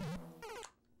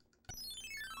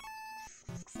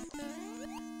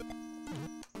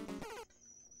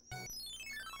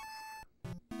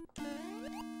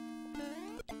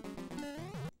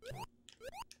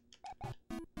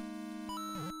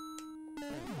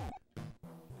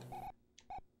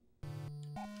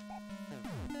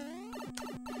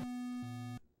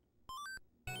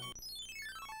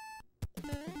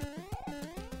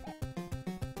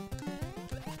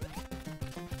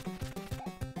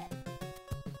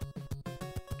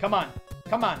 Come on.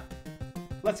 Come on.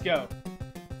 Let's go.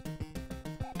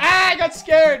 Ah, I got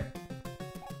scared.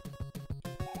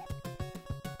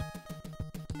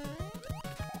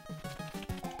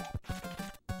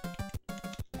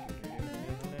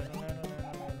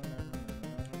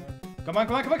 Come on,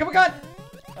 come on, come on, come on, come on.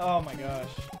 Oh my gosh.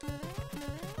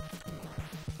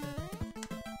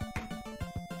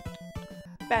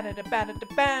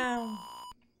 Ba-da-da-ba-da-da-bow.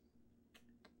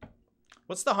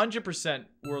 What's the 100%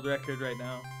 world record right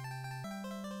now?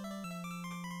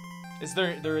 Is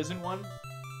there isn't one?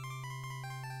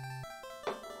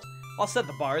 I'll set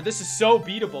the bar. This is so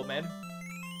beatable, man.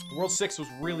 World 6 was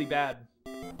really bad.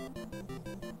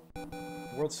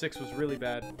 World 6 was really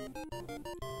bad.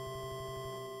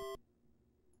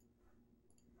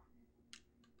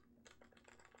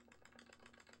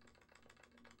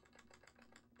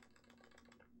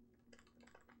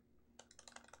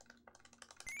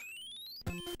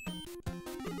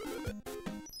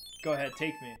 Go ahead,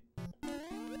 take me.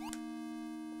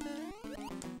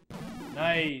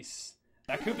 Nice.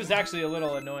 That Coop is actually a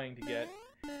little annoying to get.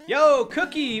 Yo,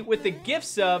 Cookie with the gift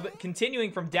sub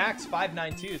continuing from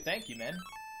Dax592. Thank you, man.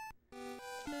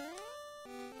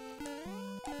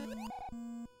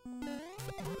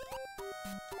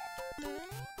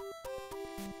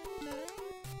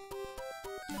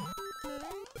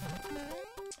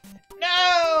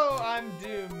 No! I'm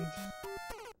doomed.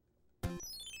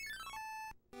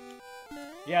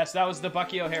 Yes, that was the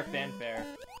Bucky O'Hare fanfare.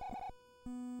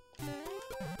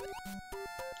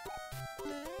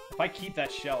 If I keep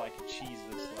that shell, I can cheese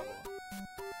this level.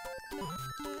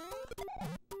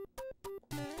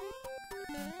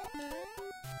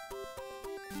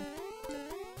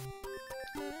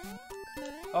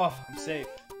 Oh, I'm safe.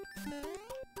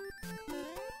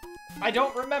 I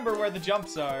don't remember where the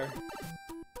jumps are.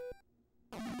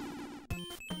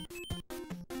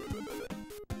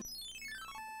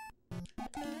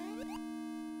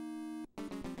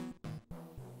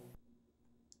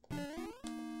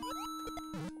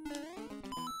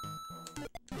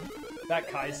 That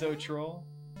Kaizo troll.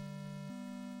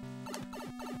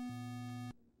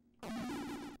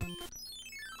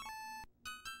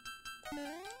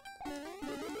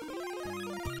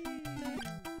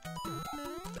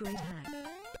 Great hack.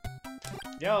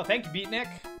 Yo, thank you, Beatnik.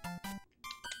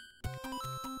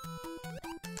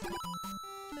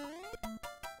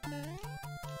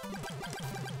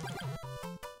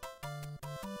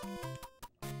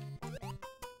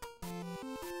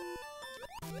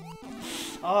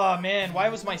 Oh man, why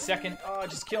was my second... Oh,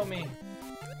 just kill me.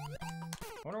 I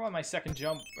wonder why my second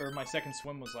jump, or my second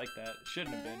swim was like that. It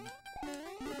shouldn't have been.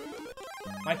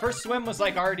 My first swim was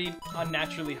like already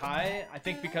unnaturally high. I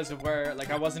think because of where,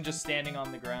 like, I wasn't just standing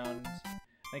on the ground. I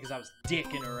think because I was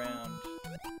dicking around.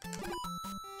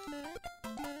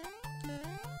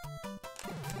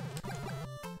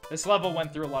 This level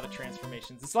went through a lot of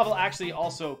transformations. This level actually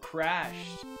also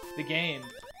crashed the game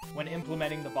when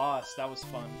implementing the boss. That was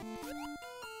fun.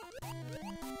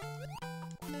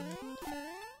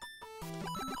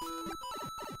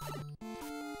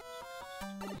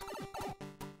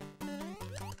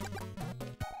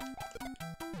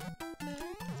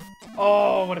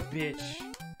 Oh, what a bitch.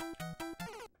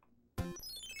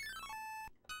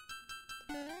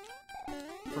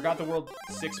 Forgot the World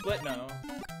 6 split? No.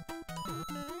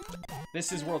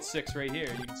 This is World 6 right here.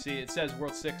 You can see it says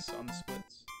World 6 on the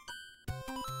splits.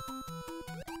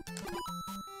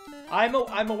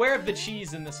 I'm aware of the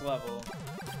cheese in this level.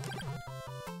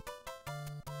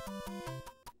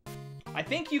 I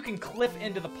think you can clip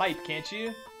into the pipe, can't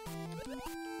you?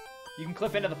 You can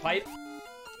clip into the pipe?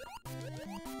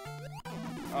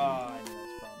 Oh, I knew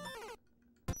that was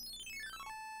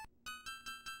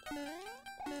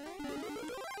a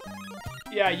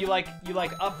problem. Yeah, you like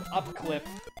up clip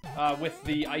with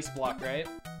the ice block, right?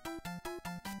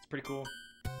 It's pretty cool.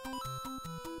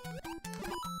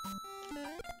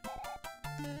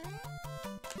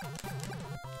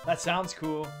 That sounds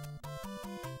cool.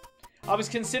 I was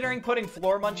considering putting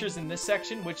floor munchers in this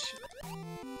section, which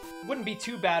wouldn't be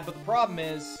too bad, but the problem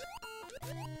is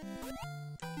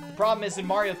in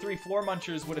Mario 3, floor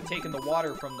munchers would have taken the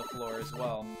water from the floor as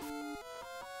well.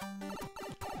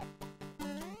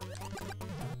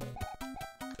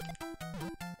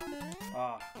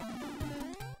 Ah.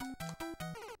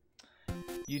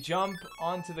 You jump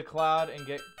onto the cloud and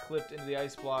get clipped into the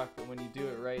ice block, but when you do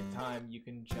it right time, you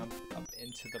can jump up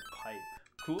into the pipe.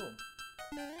 Cool.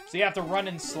 So you have to run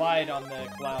and slide on the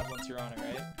cloud once you're on it,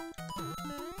 right?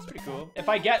 It's pretty cool. If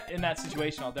I get in that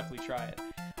situation, I'll definitely try it.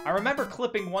 I remember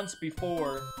clipping once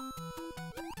before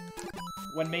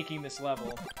when making this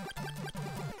level.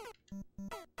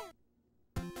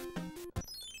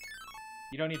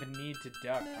 You don't even need to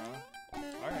duck, huh?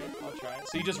 Alright, I'll try it.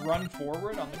 So you just run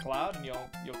forward on the cloud and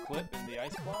you'll clip in the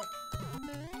ice block?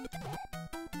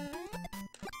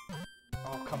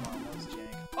 Oh, come on, that was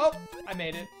jank. Oh, I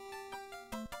made it.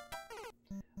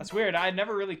 That's weird, I had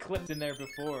never really clipped in there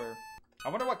before. I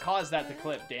wonder what caused that to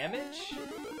clip. Damage?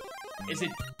 Is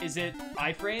it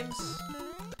iframes?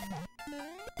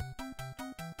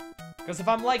 Because if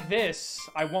I'm like this,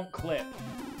 I won't clip.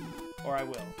 Or I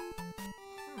will.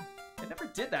 I never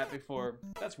did that before.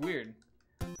 That's weird.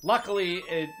 Luckily,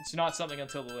 it's not something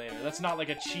until the later. That's not like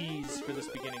a cheese for this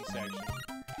beginning section.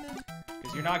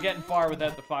 Because you're not getting far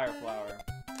without the fire flower.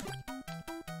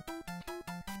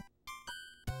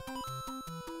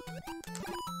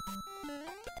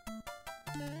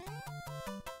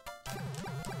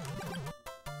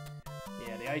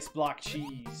 Ice block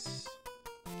cheese.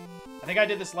 I think I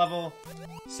did this level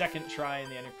second try in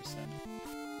the 100%.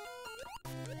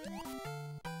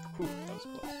 Whew, that was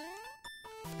close.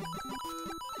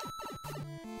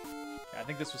 Yeah, I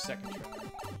think this was second try.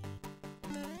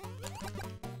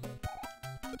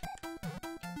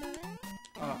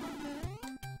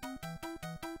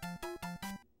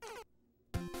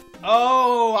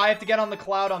 Oh, I have to get on the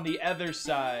cloud on the other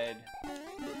side.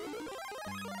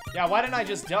 Yeah, why didn't I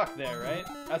just duck there, right?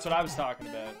 That's what I was talking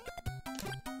about.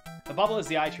 The bubble is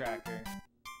the eye tracker.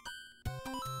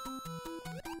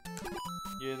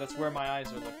 Yeah, that's where my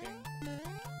eyes are looking.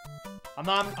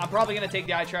 I'm probably gonna take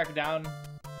the eye tracker down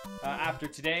after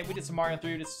today. We did some Mario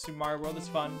 3, we did some Super Mario World, it's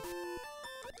fun.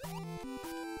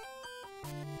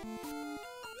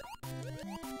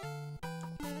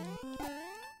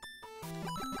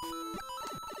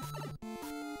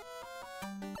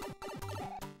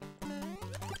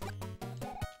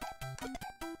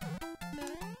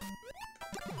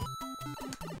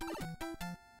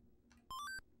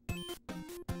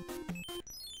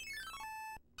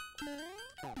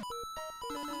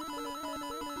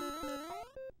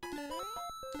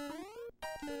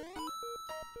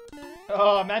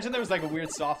 Oh, imagine there was like a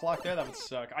weird soft lock there. That would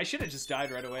suck. I should have just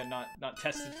died right away and not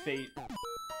tested fate.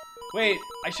 Wait,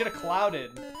 I should have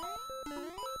clouded.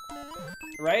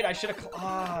 Right? I should have...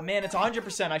 Ah, man, it's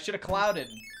 100%. I should have clouded.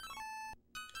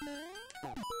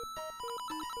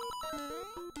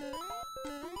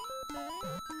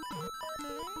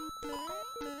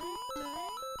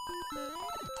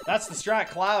 That's the strat.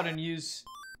 Cloud and use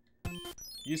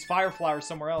fire flower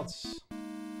somewhere else.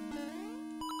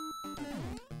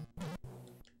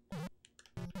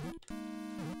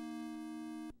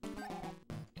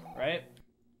 Right?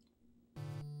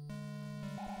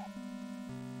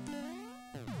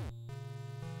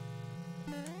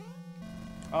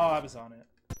 I was on it.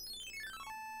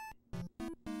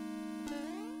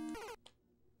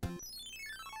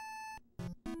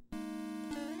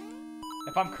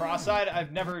 If I'm cross-eyed,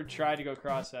 I've never tried to go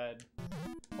cross-eyed.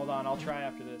 Hold on, I'll try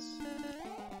after this.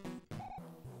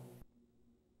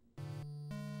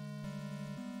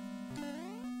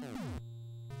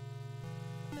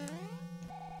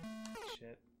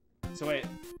 Shit. So wait,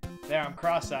 there, I'm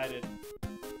cross-eyed.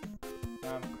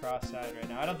 I'm cross-eyed right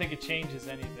now. I don't think it changes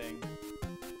anything.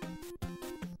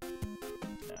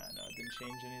 Nah, no, it didn't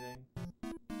change anything.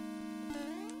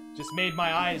 Just made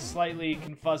my eyes slightly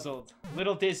confuzzled.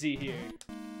 Little dizzy here.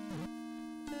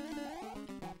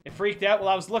 It freaked out. Well,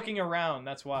 I was looking around.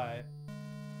 That's why.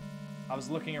 I was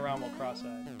looking around while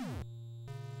cross-eyed.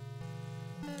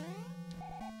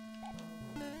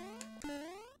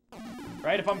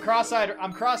 Right? If I'm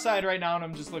cross-eyed right now and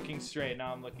I'm just looking straight.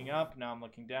 Now I'm looking up. Now I'm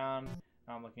looking down.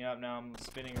 Now I'm looking up. Now I'm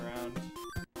spinning around.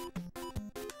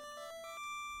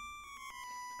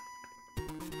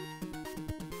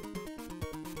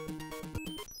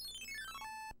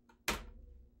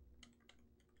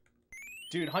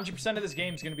 Dude, 100% of this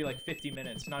game is going to be like 50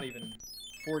 minutes, not even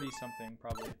 40 something,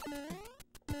 probably.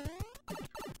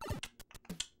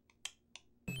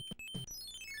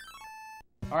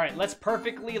 Alright, let's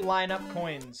perfectly line up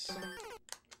coins.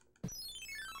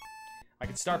 I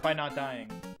can start by not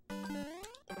dying.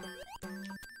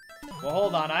 Well,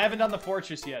 hold on. I haven't done the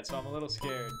fortress yet, so I'm a little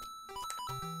scared.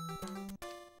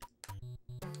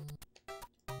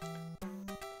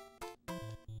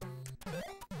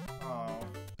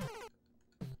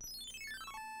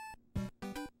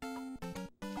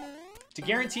 To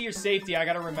guarantee your safety, I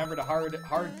gotta remember to hard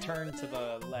turn to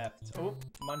the left. Oh,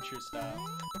 Muncher style.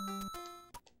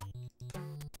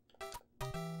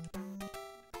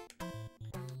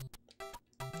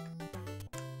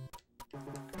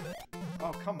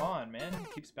 Oh, come on, man.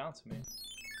 It keeps bouncing me.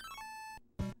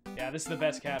 Yeah, this is the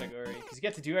best category. Because you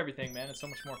get to do everything, man. It's so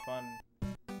much more fun.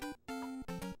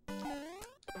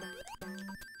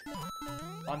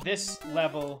 On this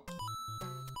level...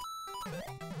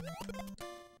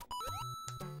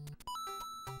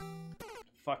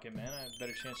 Fuck it, man. I have a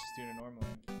better chance just doing it normally.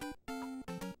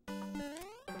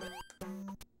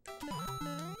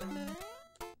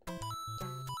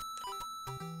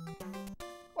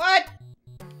 What?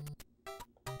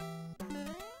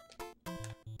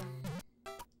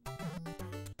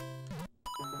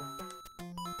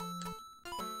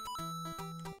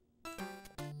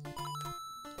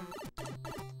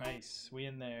 Nice. We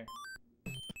in there.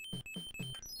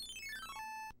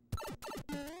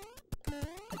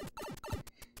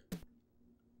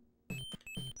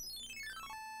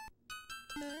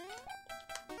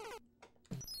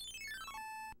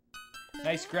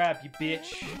 Nice grab, you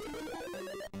bitch.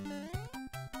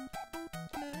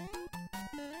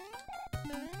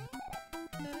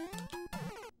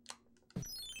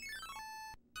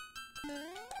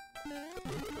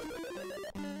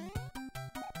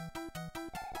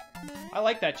 I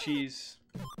like that cheese.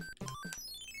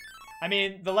 I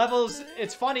mean, the levels,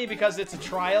 it's funny because it's a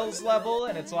trials level,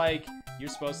 and it's like, you're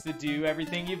supposed to do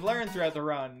everything you've learned throughout the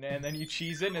run, and then you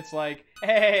cheese it, and it's like,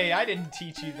 hey, I didn't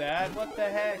teach you that, what the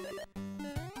heck?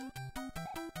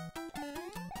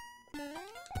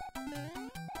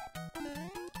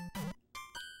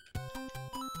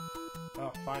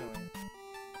 Oh, finally.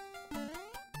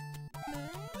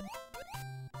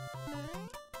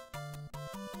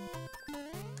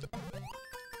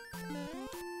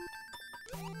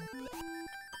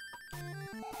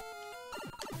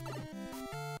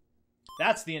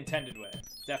 That's the intended way,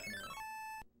 definitely.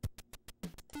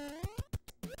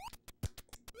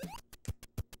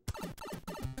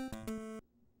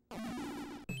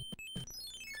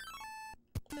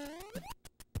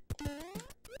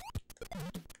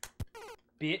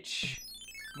 Bitch,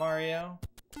 Mario.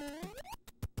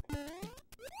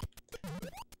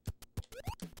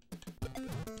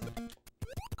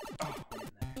 Oh,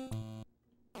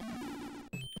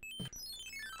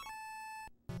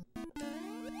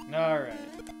 all right.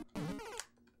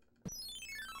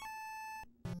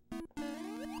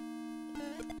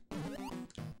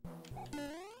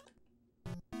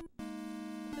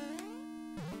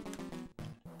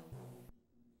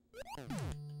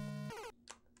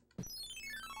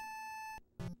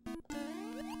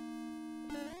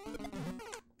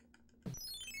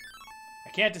 I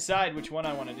can't decide which one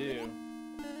I want to do.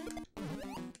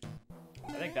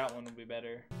 I think that one would be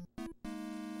better.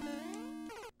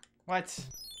 What?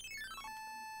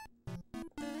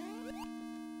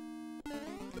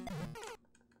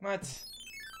 What?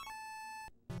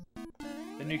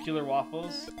 The nuclear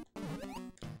waffles?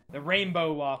 The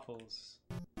rainbow waffles.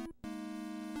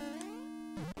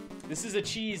 This is a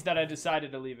cheese that I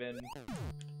decided to leave in.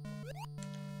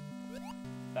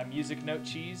 That music note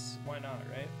cheese? Why not,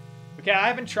 right? Okay, I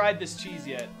haven't tried this cheese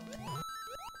yet.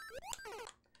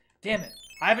 Damn it.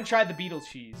 I haven't tried the beetle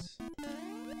cheese.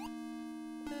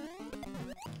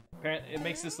 Apparently, it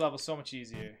makes this level so much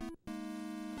easier.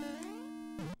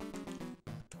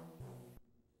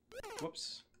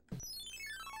 Whoops.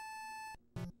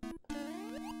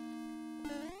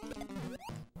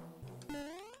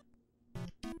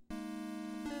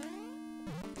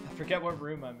 I forget what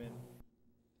room I'm in.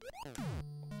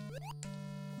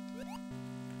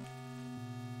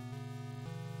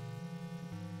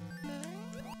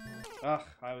 Ugh,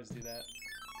 I always do that.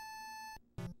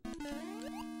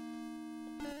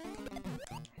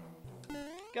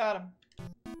 Got him.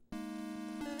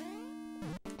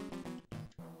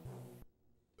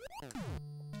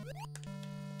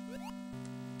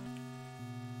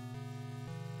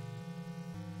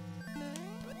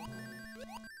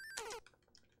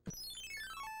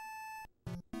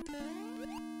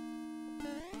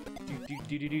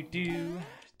 Do do do do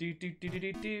do do do do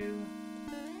do do.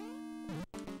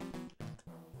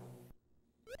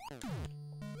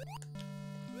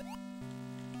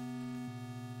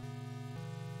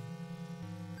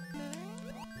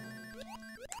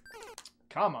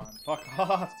 Come on, fuck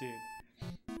off, dude.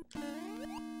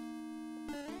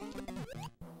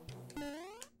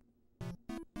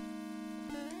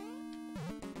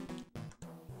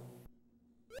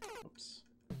 Oops.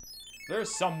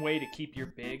 There's some way to keep your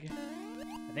big.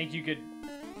 I think you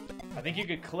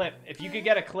could clip. If you could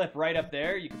get a clip right up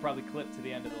there, you could probably clip to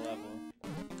the end of the level.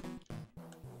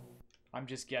 I'm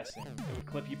just guessing. It would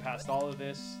clip you past all of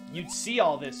this. You'd see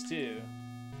all this too.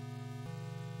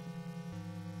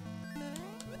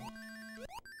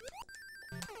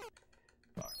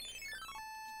 Fuck.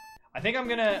 I think I'm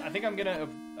gonna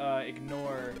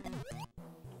ignore.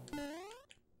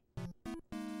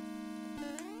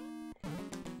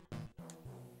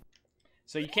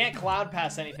 So you can't cloud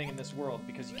pass anything in this world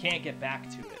because you can't get back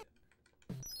to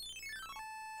it.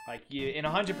 Like, in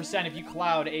 100%, if you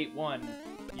cloud 8-1,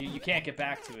 you can't get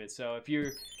back to it. So if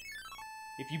you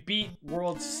beat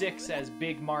World 6 as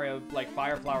Big Mario, like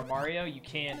Fire Flower Mario, you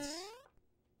can't,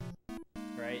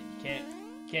 right? You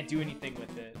can't do anything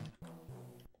with it.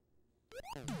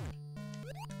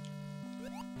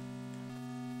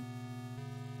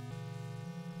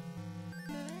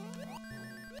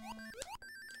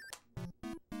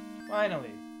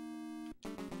 Finally.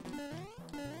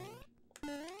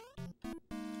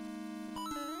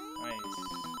 Nice.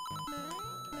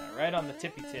 Yeah, right on the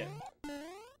tippy tip.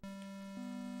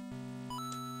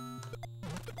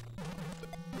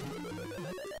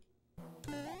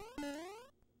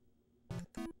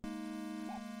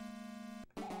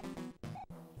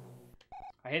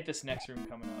 I hate this next room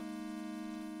coming up.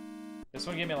 This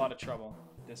one gave me a lot of trouble.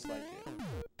 Dislike it.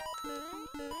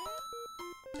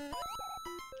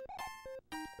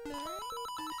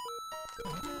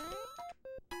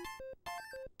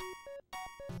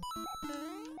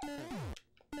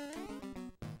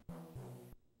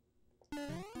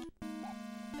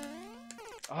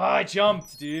 Oh, I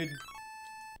jumped, dude.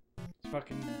 Just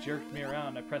fucking jerked me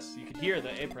around. I pressed, you could hear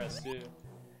the A press too.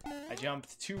 I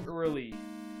jumped too early.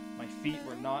 My feet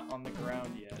were not on the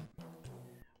ground yet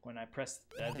when I pressed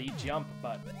the jump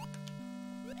button.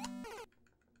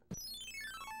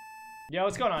 Yo,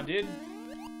 what's going on, dude?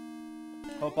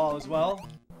 Hope all is well.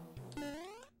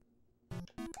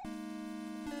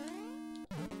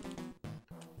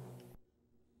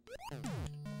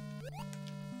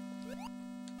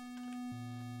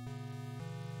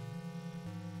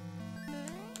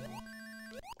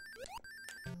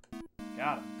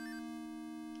 Got him.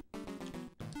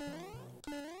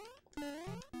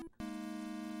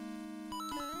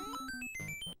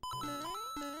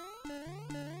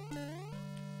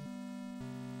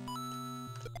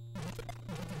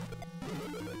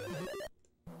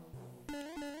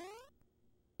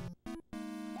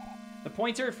 The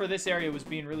pointer for this area was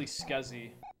being really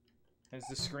scuzzy. As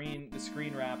the screen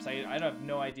wraps. I have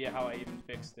no idea how I even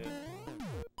fixed it.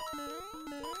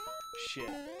 Shit.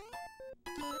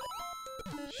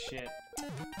 Shit.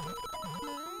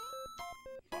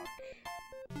 Fuck.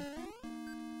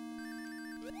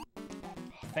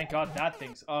 Oh, thank God that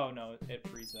thing's... Oh no, it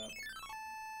frees up.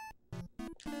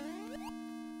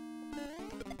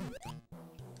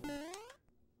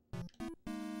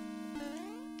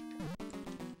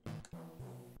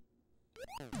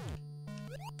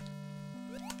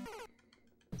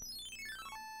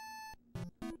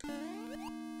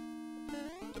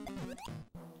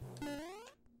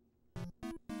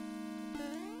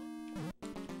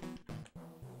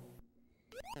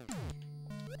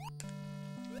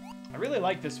 really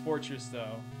like this fortress,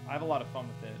 though. I have a lot of fun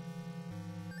with it.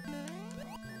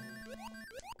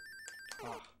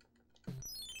 Ah.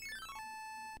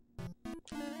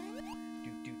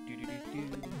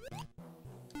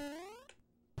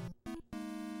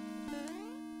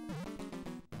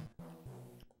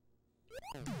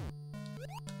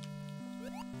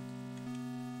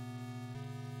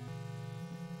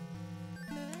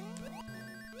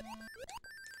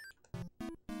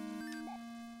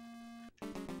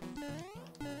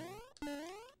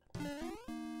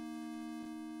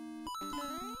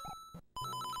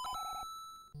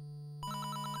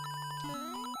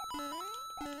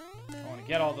 I want to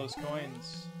get all those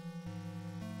coins.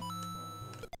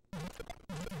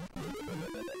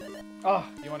 Oh,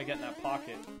 you want to get in that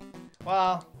pocket.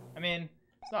 Well, I mean,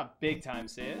 it's not big time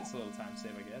save. It's a little time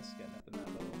save, I guess. Getting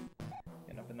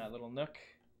up in that little nook.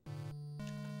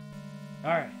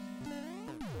 All right.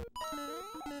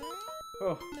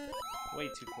 Oh, way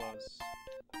too close.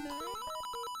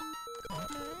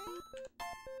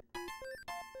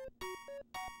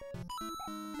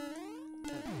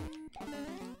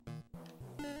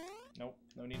 Nope,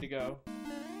 no need to go.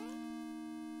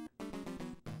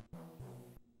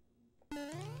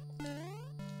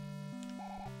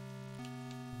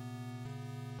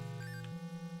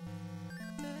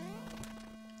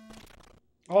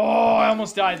 Oh, I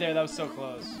almost died there. That was so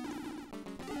close.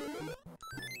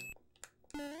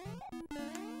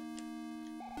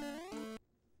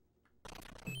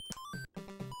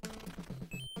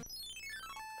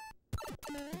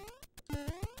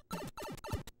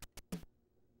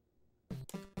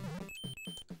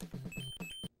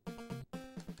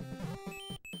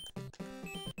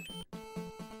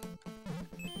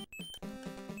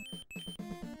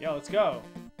 Yo, let's go.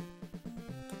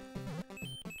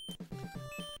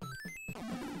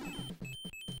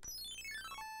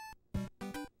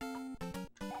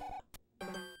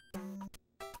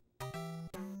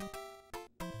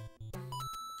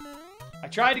 I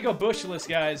tried to go bushless,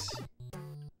 guys.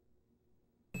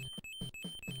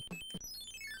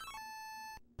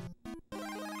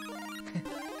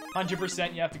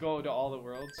 %, you have to go to all the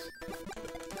worlds.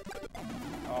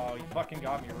 Oh, you fucking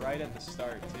got me right at the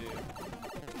start, too.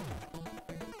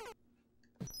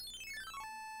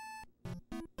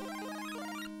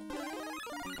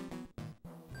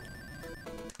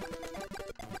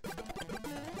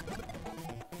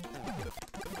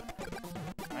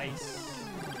 Nice.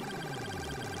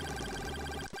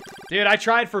 Dude, I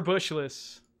tried for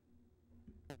bushless.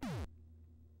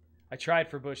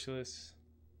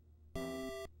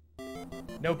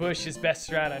 No bush is best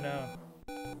strat, I know.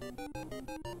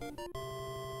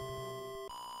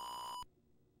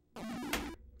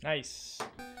 Nice.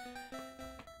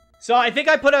 So I think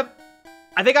I put up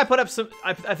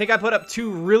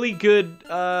two really good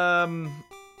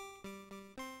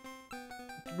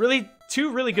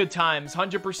two really good times,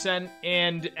 100%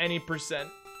 and any percent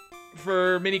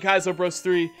for Mini Kaizo Bros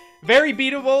 3. Very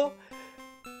beatable.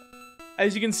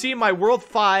 As you can see, my World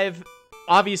 5,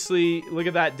 obviously, look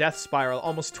at that death spiral.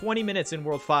 Almost 20 minutes in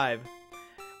World 5.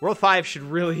 World 5 should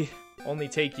really only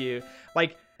take you,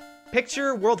 like,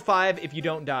 picture World 5 if you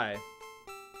don't die.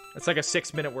 It's like a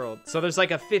 6-minute world. So there's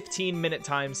like a 15-minute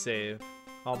time save,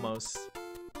 almost.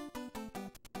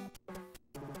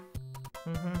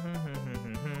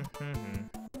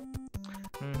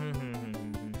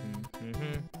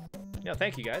 Yeah,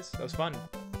 thank you guys. That was fun.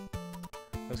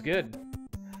 That was good.